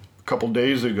a couple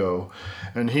days ago,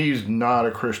 and he's not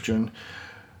a Christian.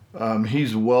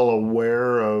 He's well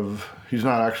aware of, he's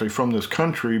not actually from this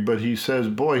country, but he says,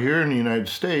 boy, here in the United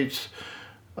States,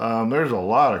 there's a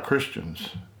lot of Christians,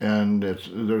 and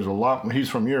there's a lot, he's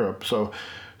from Europe, so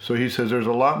he says there's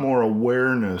a lot more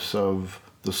awareness of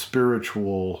the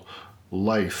spiritual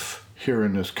life here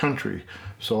in this country.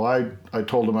 So I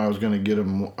told him I was going to get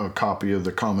him a copy of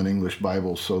the Common English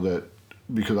Bible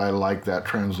because I like that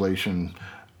translation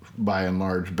by and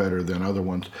large better than other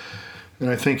ones.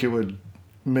 And I think it would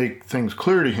make things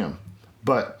clear to him.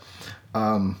 But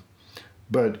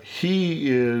he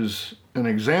is an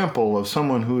example of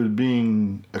someone who is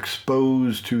being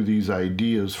exposed to these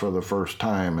ideas for the first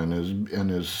time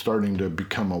and is starting to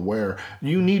become aware.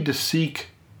 You need to seek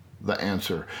the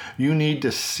answer. You need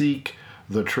to seek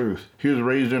the truth. He was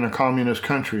raised in a communist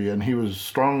country, and he was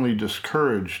strongly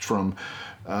discouraged from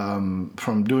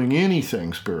doing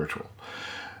anything spiritual.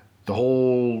 The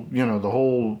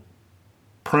whole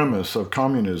premise of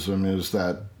communism is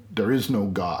that there is no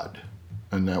God,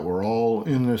 and that we're all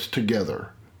in this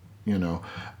together.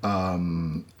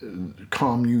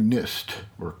 Communist.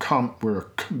 We're a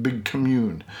big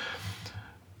commune,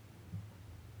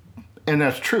 and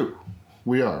that's true.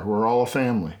 We are. We're all a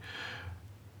family.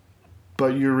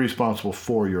 But you're responsible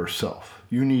for yourself.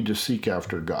 You need to seek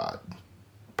after God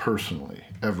personally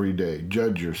every day.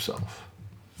 Judge yourself.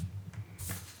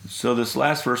 So this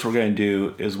last verse we're going to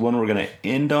do is one we're going to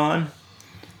end on,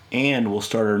 and we'll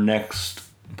start our next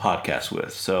podcast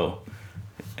with. So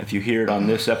if you hear it on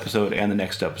this episode and the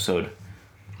next episode,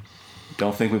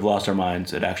 don't think we've lost our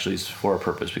minds. It actually is for a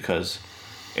purpose, because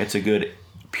it's a good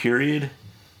period,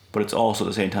 but it's also at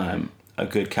the same time a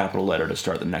good capital letter to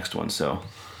start the next one. So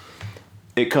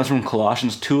it comes from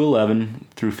Colossians 2:11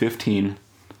 through 15,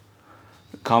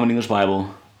 Common English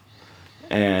Bible,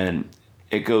 and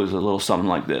it goes a little something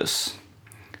like this.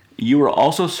 You were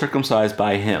also circumcised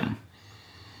by him.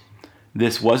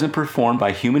 This wasn't performed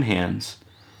by human hands.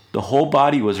 The whole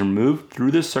body was removed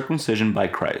through this circumcision by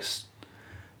Christ.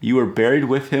 You were buried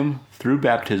with him through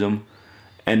baptism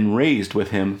and raised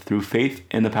with him through faith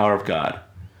in the power of God,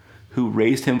 who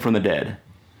raised him from the dead.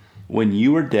 When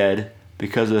you were dead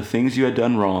because of the things you had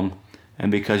done wrong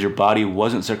and because your body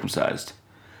wasn't circumcised,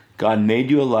 God made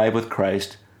you alive with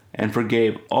Christ and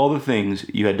forgave all the things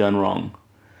you had done wrong.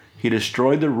 He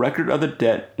destroyed the record of the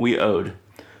debt we owed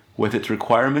with its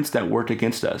requirements that worked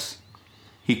against us.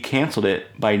 He canceled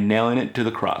it by nailing it to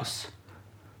the cross.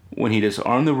 When he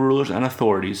disarmed the rulers and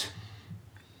authorities,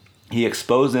 he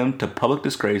exposed them to public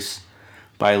disgrace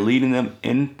by leading them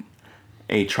in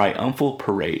a triumphal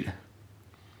parade.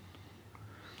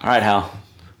 All right, Hal,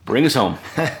 bring us home.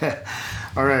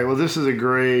 All right, well, this is a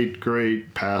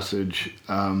great passage.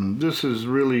 This is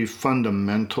really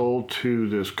fundamental to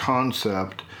this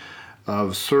concept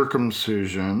of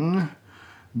circumcision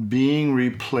being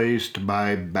replaced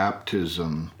by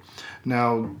baptism.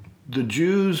 Now, the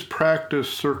Jews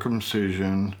practiced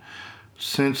circumcision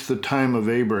since the time of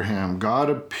Abraham. God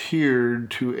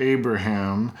appeared to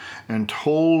Abraham and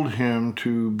told him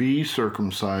to be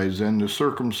circumcised and to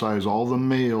circumcise all the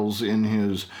males in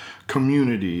his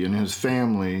community, in his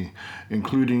family,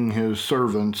 including his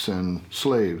servants and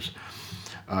slaves.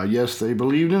 Yes, they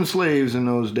believed in slaves in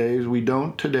those days. We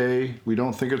don't today. We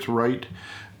don't think it's right.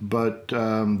 But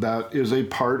that is a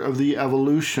part of the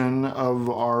evolution of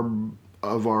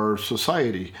our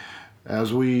society.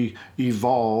 As we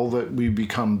evolve, that we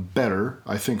become better.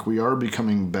 I think we are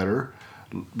becoming better.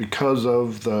 because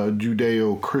of the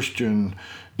Judeo-Christian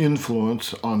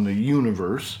influence on the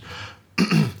universe.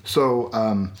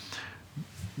 So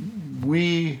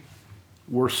we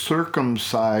were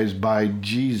circumcised by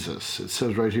Jesus. It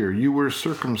says right here, you were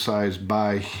circumcised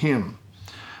by him.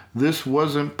 This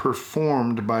wasn't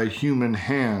performed by human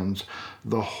hands.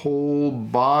 The whole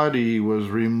body was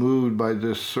removed by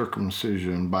this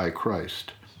circumcision by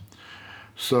Christ.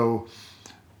 So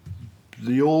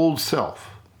the old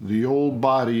self, the old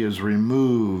body is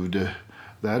removed.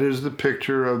 That is the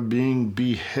picture of being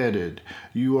beheaded.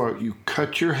 You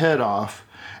cut your head off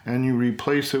and you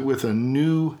replace it with a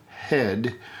new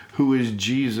head who is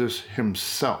Jesus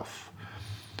himself.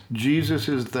 Jesus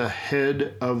is the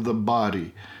head of the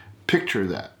body. Picture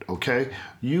that, okay?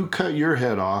 You cut your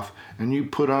head off and you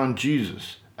put on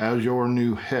Jesus as your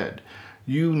new head.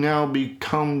 You now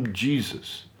become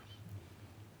Jesus.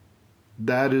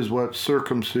 That is what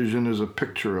circumcision is a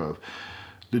picture of.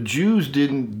 The Jews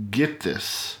didn't get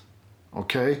this,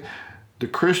 okay? The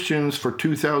Christians for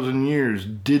 2,000 years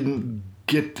didn't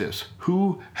get this.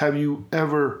 Who have you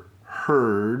ever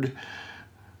heard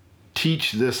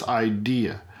teach this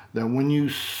idea that when you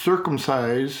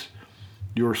circumcise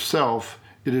yourself,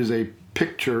 it is a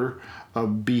picture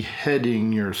of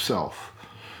beheading yourself?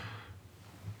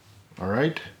 All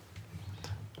right?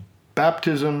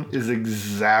 Baptism is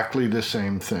exactly the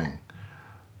same thing.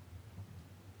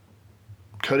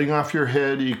 Cutting off your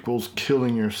head equals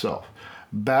killing yourself.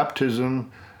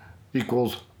 Baptism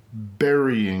equals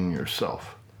burying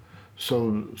yourself.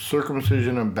 So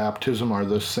circumcision and baptism are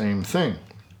the same thing.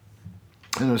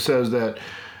 And it says that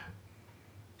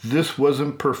this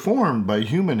wasn't performed by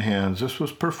human hands. This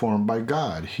was performed by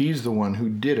God. He's the one who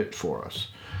did it for us.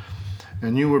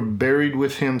 And you were buried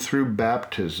with him through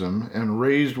baptism and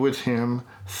raised with him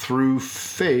through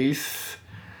faith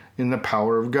in the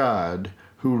power of God,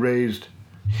 who raised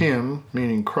him,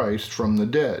 meaning Christ, from the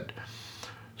dead.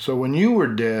 So when you were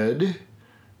dead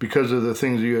because of the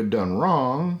things you had done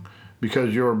wrong,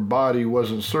 because your body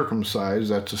wasn't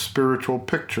circumcised, that's a spiritual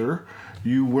picture,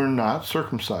 you were not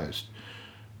circumcised.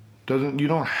 You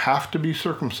don't have to be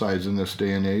circumcised in this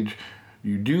day and age.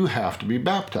 You do have to be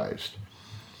baptized.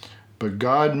 But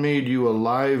God made you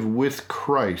alive with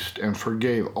Christ and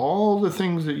forgave all the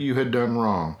things that you had done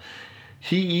wrong.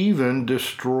 He even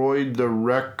destroyed the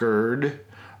record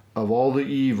of all the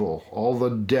evil, all the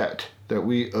debt that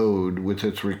we owed with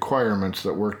its requirements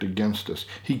that worked against us.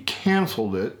 He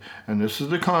canceled it, and this is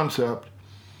the concept.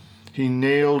 He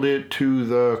nailed it to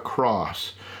the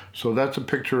cross. So that's a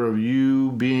picture of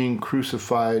you being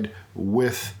crucified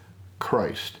with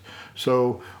Christ.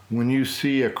 So when you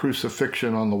see a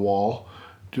crucifixion on the wall,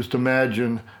 just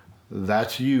imagine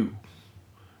that's you.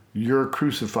 You're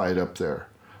crucified up there.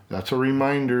 That's a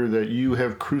reminder that you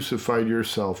have crucified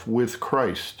yourself with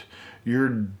Christ. You're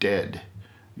dead.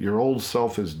 Your old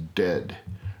self is dead.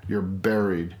 You're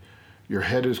buried. Your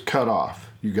head is cut off.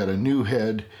 You got a new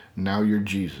head. Now you're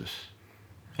Jesus.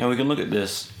 And we can look at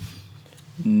this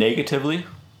negatively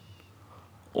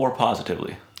or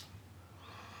positively.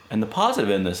 And the positive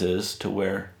in this is to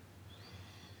where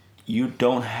you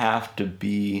don't have to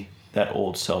be that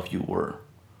old self you were.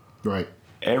 Right.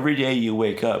 Every day you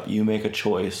wake up, you make a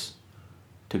choice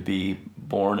to be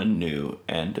born anew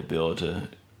and to be able to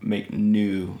make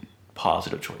new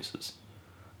positive choices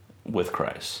with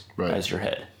Christ as your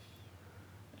head.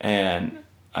 And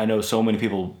I know so many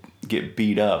people get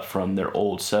beat up from their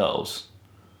old selves,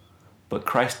 but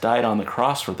Christ died on the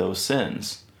cross for those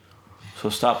sins. So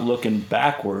stop looking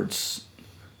backwards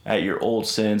at your old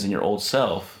sins and your old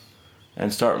self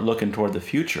and start looking toward the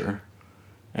future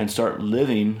and start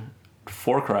living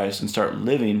for Christ and start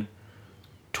living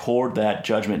toward that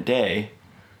judgment day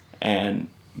and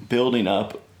building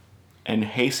up and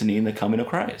hastening the coming of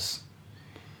Christ.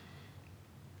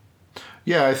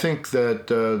 Yeah, I think that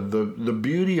the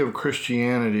beauty of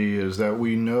Christianity is that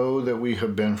we know that we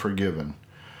have been forgiven.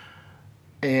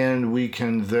 And we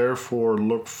can therefore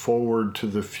look forward to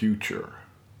the future.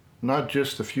 Not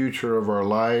just the future of our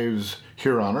lives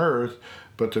here on earth,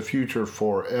 but the future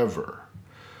forever.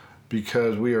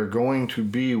 Because we are going to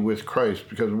be with Christ.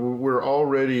 Because we're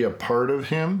already a part of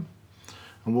him.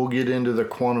 And we'll get into the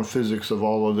quantum physics of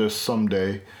all of this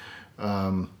someday.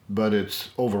 But it's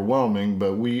overwhelming.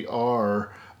 But we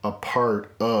are a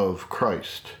part of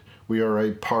Christ. We are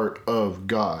a part of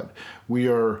God. We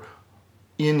are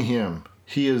in him.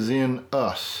 He is in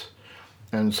us.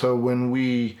 And so when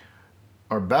we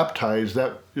are baptized,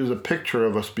 that is a picture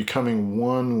of us becoming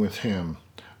one with him.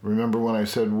 Remember when I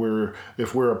said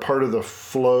if we're a part of the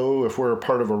flow, if we're a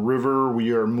part of a river,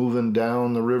 we are moving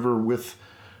down the river with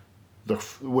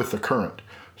the current.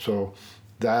 So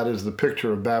That is the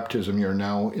picture of baptism. You're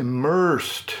now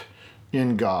immersed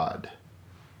in God,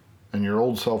 and your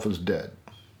old self is dead.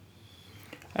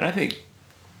 And I think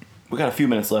we got a few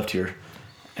minutes left here.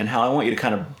 And Hal, I want you to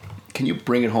kind of, can you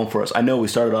bring it home for us? I know we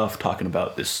started off talking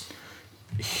about this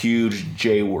huge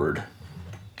J word,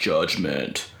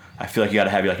 judgment. I feel like you got to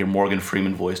have your Morgan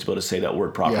Freeman voice to be able to say that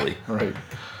word properly. Yeah, right.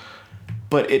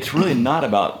 But it's really not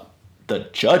about the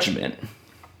judgment.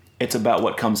 It's about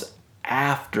what comes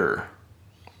after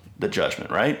the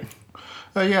judgment, right?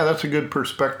 Yeah, that's a good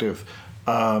perspective.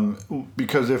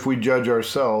 Because if we judge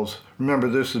ourselves, remember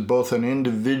this is both an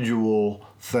individual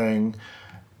thing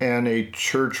and a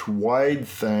church-wide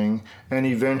thing, and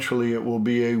eventually it will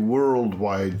be a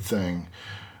worldwide thing.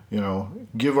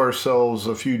 Give ourselves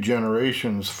a few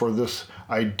generations for this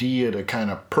idea to kind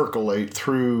of percolate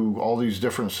through all these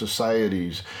different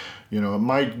societies. We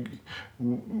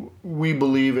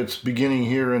believe it's beginning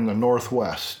here in the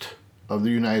Northwest of the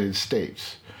United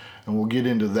States, and we'll get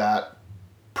into that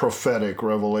prophetic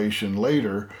revelation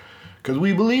later, because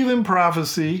we believe in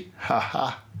prophecy.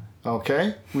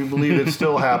 Okay, we believe it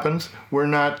still happens. We're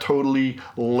not totally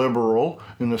liberal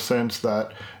in the sense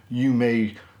that you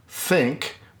may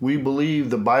think. We believe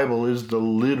the Bible is the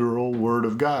literal Word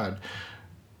of God.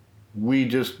 We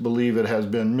just believe it has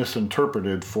been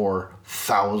misinterpreted for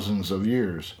thousands of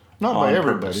years. Not by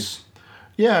everybody. Purpose.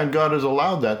 Yeah, and God has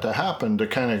allowed that to happen to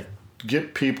kind of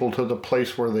get people to the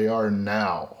place where they are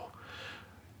now.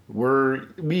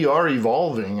 We are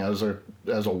evolving as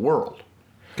a world.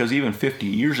 Because even 50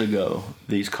 years ago,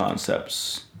 these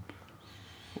concepts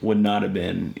would not have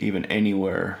been even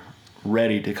anywhere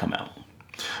ready to come out.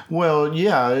 Well,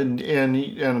 yeah,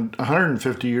 and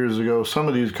 150 years ago, some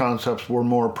of these concepts were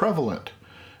more prevalent.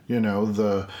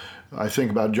 I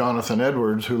think about Jonathan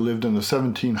Edwards, who lived in the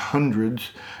 1700s,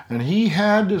 and he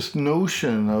had this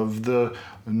notion of the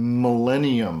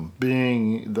millennium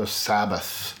being the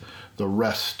Sabbath, the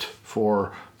rest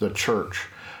for the church.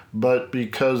 But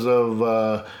because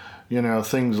of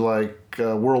things like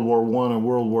World War I and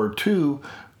World War II,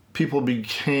 people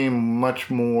became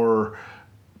much more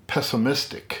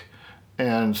pessimistic,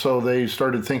 and so they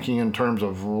started thinking in terms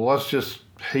of, well, let's just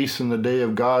hasten the day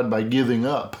of God by giving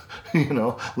up,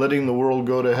 letting the world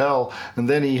go to hell, and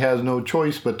then he has no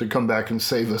choice but to come back and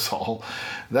save us all.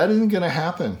 That isn't going to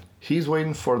happen. He's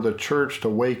waiting for the church to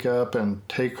wake up and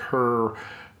take her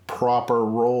proper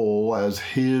role as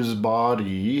his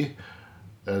body,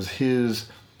 as his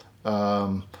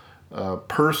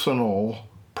personal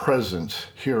presence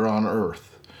here on earth.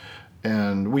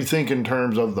 And we think in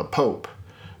terms of the Pope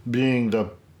being the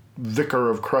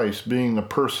vicar of Christ, being the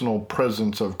personal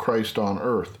presence of Christ on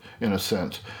earth, in a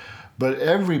sense. But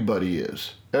everybody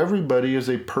is. Everybody is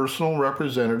a personal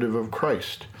representative of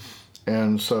Christ.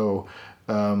 And so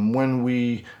when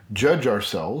we judge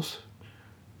ourselves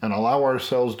and allow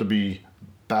ourselves to be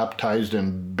baptized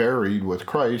and buried with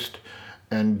Christ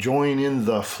and join in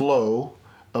the flow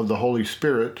of the Holy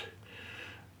Spirit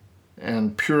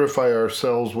and purify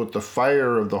ourselves with the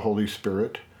fire of the Holy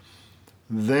Spirit,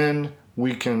 then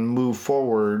we can move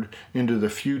forward into the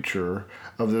future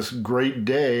of this great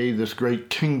day, this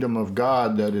great kingdom of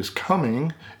God that is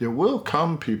coming. It will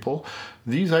come, people.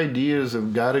 These ideas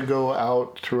have got to go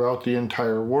out throughout the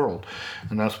entire world.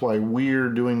 And that's why we're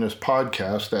doing this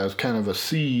podcast as kind of a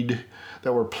seed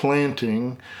that we're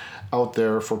planting out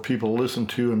there for people to listen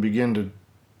to and begin to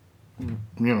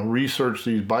research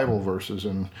these Bible verses,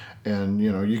 and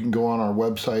you can go on our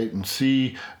website and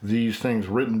see these things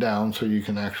written down so you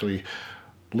can actually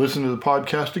listen to the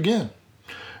podcast again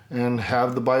and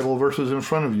have the Bible verses in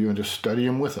front of you and just study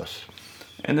them with us.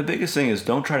 And the biggest thing is,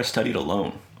 don't try to study it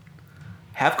alone.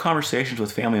 Have conversations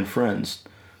with family and friends,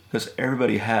 because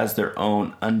everybody has their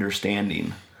own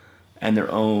understanding and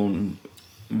their own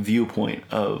viewpoint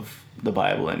of the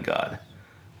Bible and God.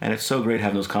 And it's so great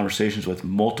having those conversations with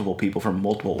multiple people from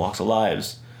multiple walks of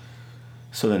lives.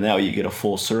 So then that way you get a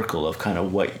full circle of kind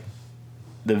of what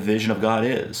the vision of God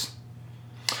is.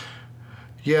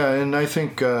 Yeah, and I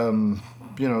think, this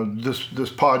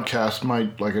podcast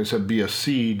might, like I said, be a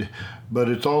seed, but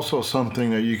it's also something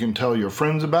that you can tell your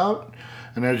friends about.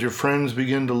 And as your friends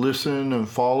begin to listen and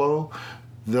follow,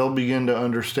 they'll begin to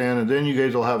understand. And then you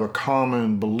guys will have a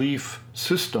common belief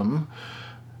system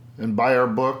and buy our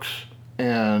books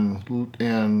and go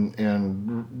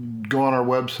on our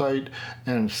website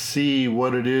and see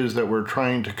what it is that we're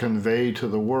trying to convey to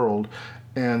the world.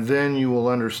 And then you will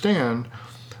understand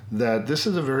that this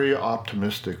is a very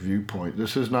optimistic viewpoint.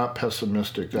 This is not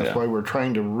pessimistic. That's why we're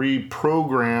trying to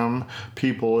reprogram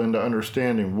people into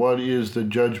understanding what is the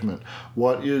judgment,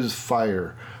 what is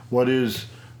fire, what is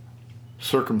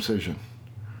circumcision.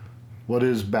 What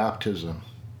is baptism?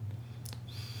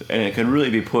 And it can really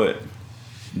be put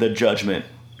the judgment,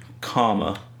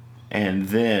 comma, and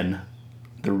then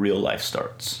the real life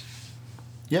starts.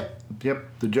 Yep.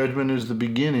 The judgment is the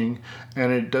beginning,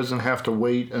 and it doesn't have to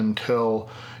wait until,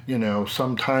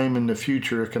 sometime in the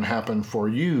future. It can happen for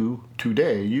you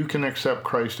today. You can accept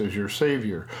Christ as your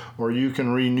Savior, or you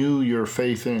can renew your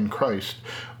faith in Christ,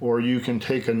 or you can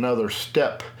take another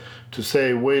step to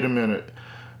say, wait a minute,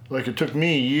 like it took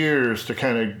me years to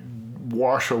kind of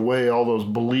wash away all those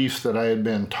beliefs that I had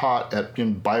been taught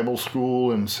in Bible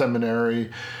school and seminary,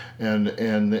 and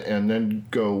then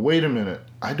go, wait a minute,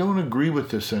 I don't agree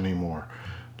with this anymore.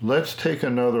 Let's take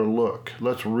another look.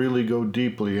 Let's really go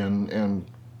deeply. And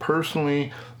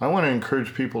personally, I want to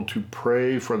encourage people to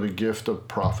pray for the gift of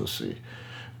prophecy.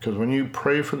 Because when you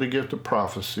pray for the gift of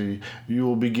prophecy, you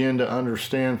will begin to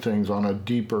understand things on a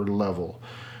deeper level.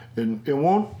 It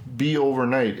won't be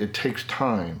overnight. It takes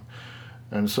time.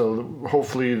 And so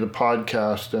hopefully the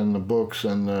podcast and the books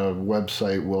and the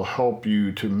website will help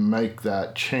you to make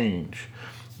that change.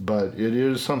 But it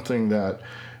is something that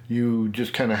you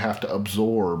just kind of have to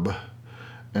absorb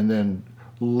and then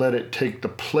let it take the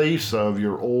place of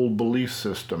your old belief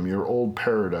system, your old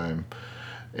paradigm.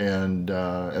 And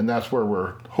that's where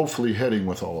we're hopefully heading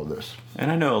with all of this.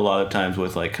 And I know a lot of times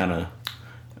with like kind of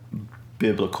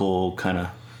biblical kind of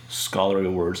scholarly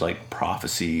words like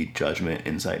prophecy, judgment,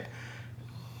 insight,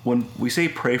 when we say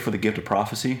pray for the gift of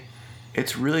prophecy,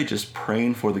 it's really just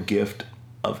praying for the gift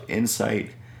of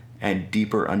insight and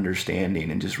deeper understanding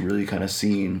and just really kind of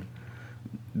seeing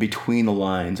between the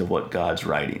lines of what God's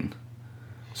writing.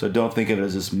 So don't think of it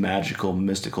as this magical,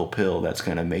 mystical pill that's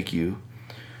going to make you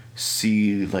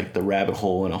see like the rabbit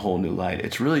hole in a whole new light.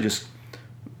 It's really just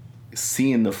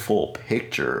seeing the full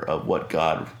picture of what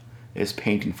God is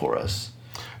painting for us.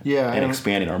 Yeah, and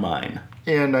expanding our mind.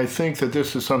 And I think that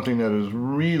this is something that is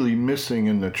really missing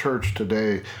in the church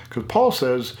today, because Paul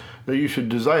says that you should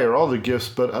desire all the gifts,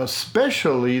 but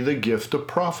especially the gift of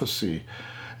prophecy.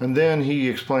 And then he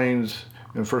explains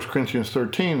in 1 Corinthians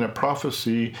 13 that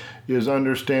prophecy is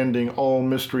understanding all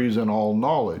mysteries and all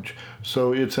knowledge.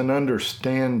 So it's an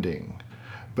understanding.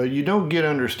 But you don't get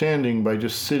understanding by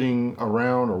just sitting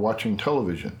around or watching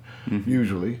television,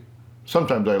 usually.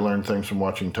 Sometimes I learn things from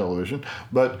watching television,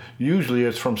 but usually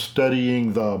it's from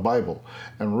studying the Bible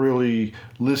and really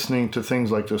listening to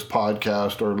things like this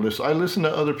podcast, or I listen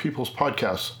to other people's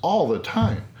podcasts all the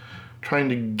time, trying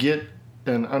to get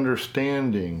an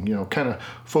understanding, kind of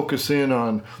focus in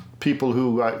on people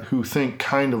who think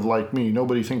kind of like me.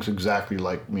 Nobody thinks exactly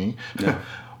like me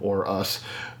or us.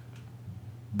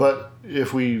 But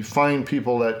if we find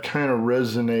people that kind of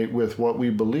resonate with what we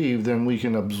believe, then we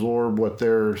can absorb what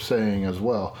they're saying as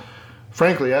well.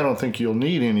 Frankly, I don't think you'll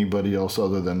need anybody else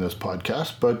other than this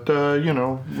podcast, but,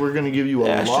 we're going to give you a lot.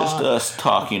 That's just us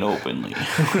talking openly.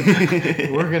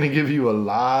 We're going to give you a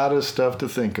lot of stuff to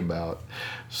think about.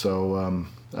 So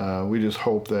we just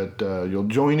hope that you'll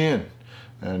join in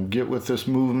and get with this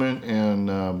movement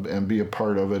and be a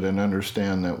part of it and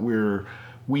understand that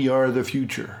we are the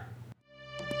future.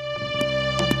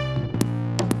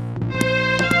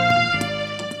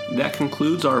 That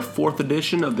concludes our 4th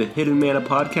edition of the Hidden Manna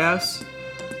Podcast.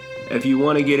 If you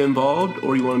want to get involved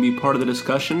or you want to be part of the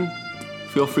discussion,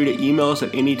 feel free to email us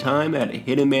at any time at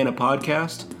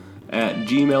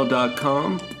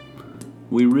hiddenmannapodcast@gmail.com.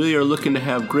 We really are looking to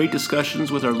have great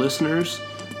discussions with our listeners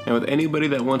and with anybody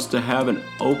that wants to have an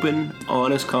open,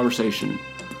 honest conversation.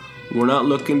 We're not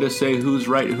looking to say who's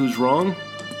right and who's wrong.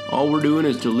 All we're doing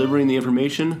is delivering the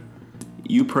information.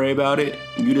 You pray about it.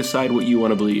 You decide what you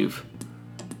want to believe.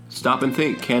 Stop and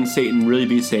think, can Satan really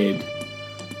be saved?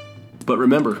 But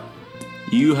remember,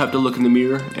 you have to look in the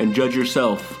mirror and judge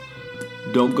yourself.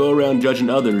 Don't go around judging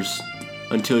others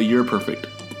until you're perfect,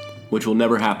 which will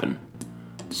never happen.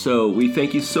 So we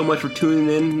thank you so much for tuning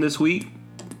in this week,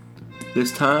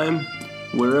 this time,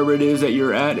 wherever it is that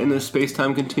you're at in the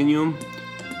space-time continuum.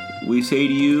 We say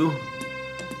to you,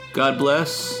 God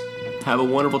bless, have a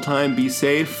wonderful time, be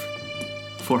safe.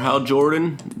 For Hal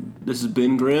Jordan, this has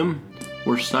been Grim.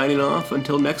 We're signing off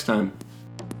until next time.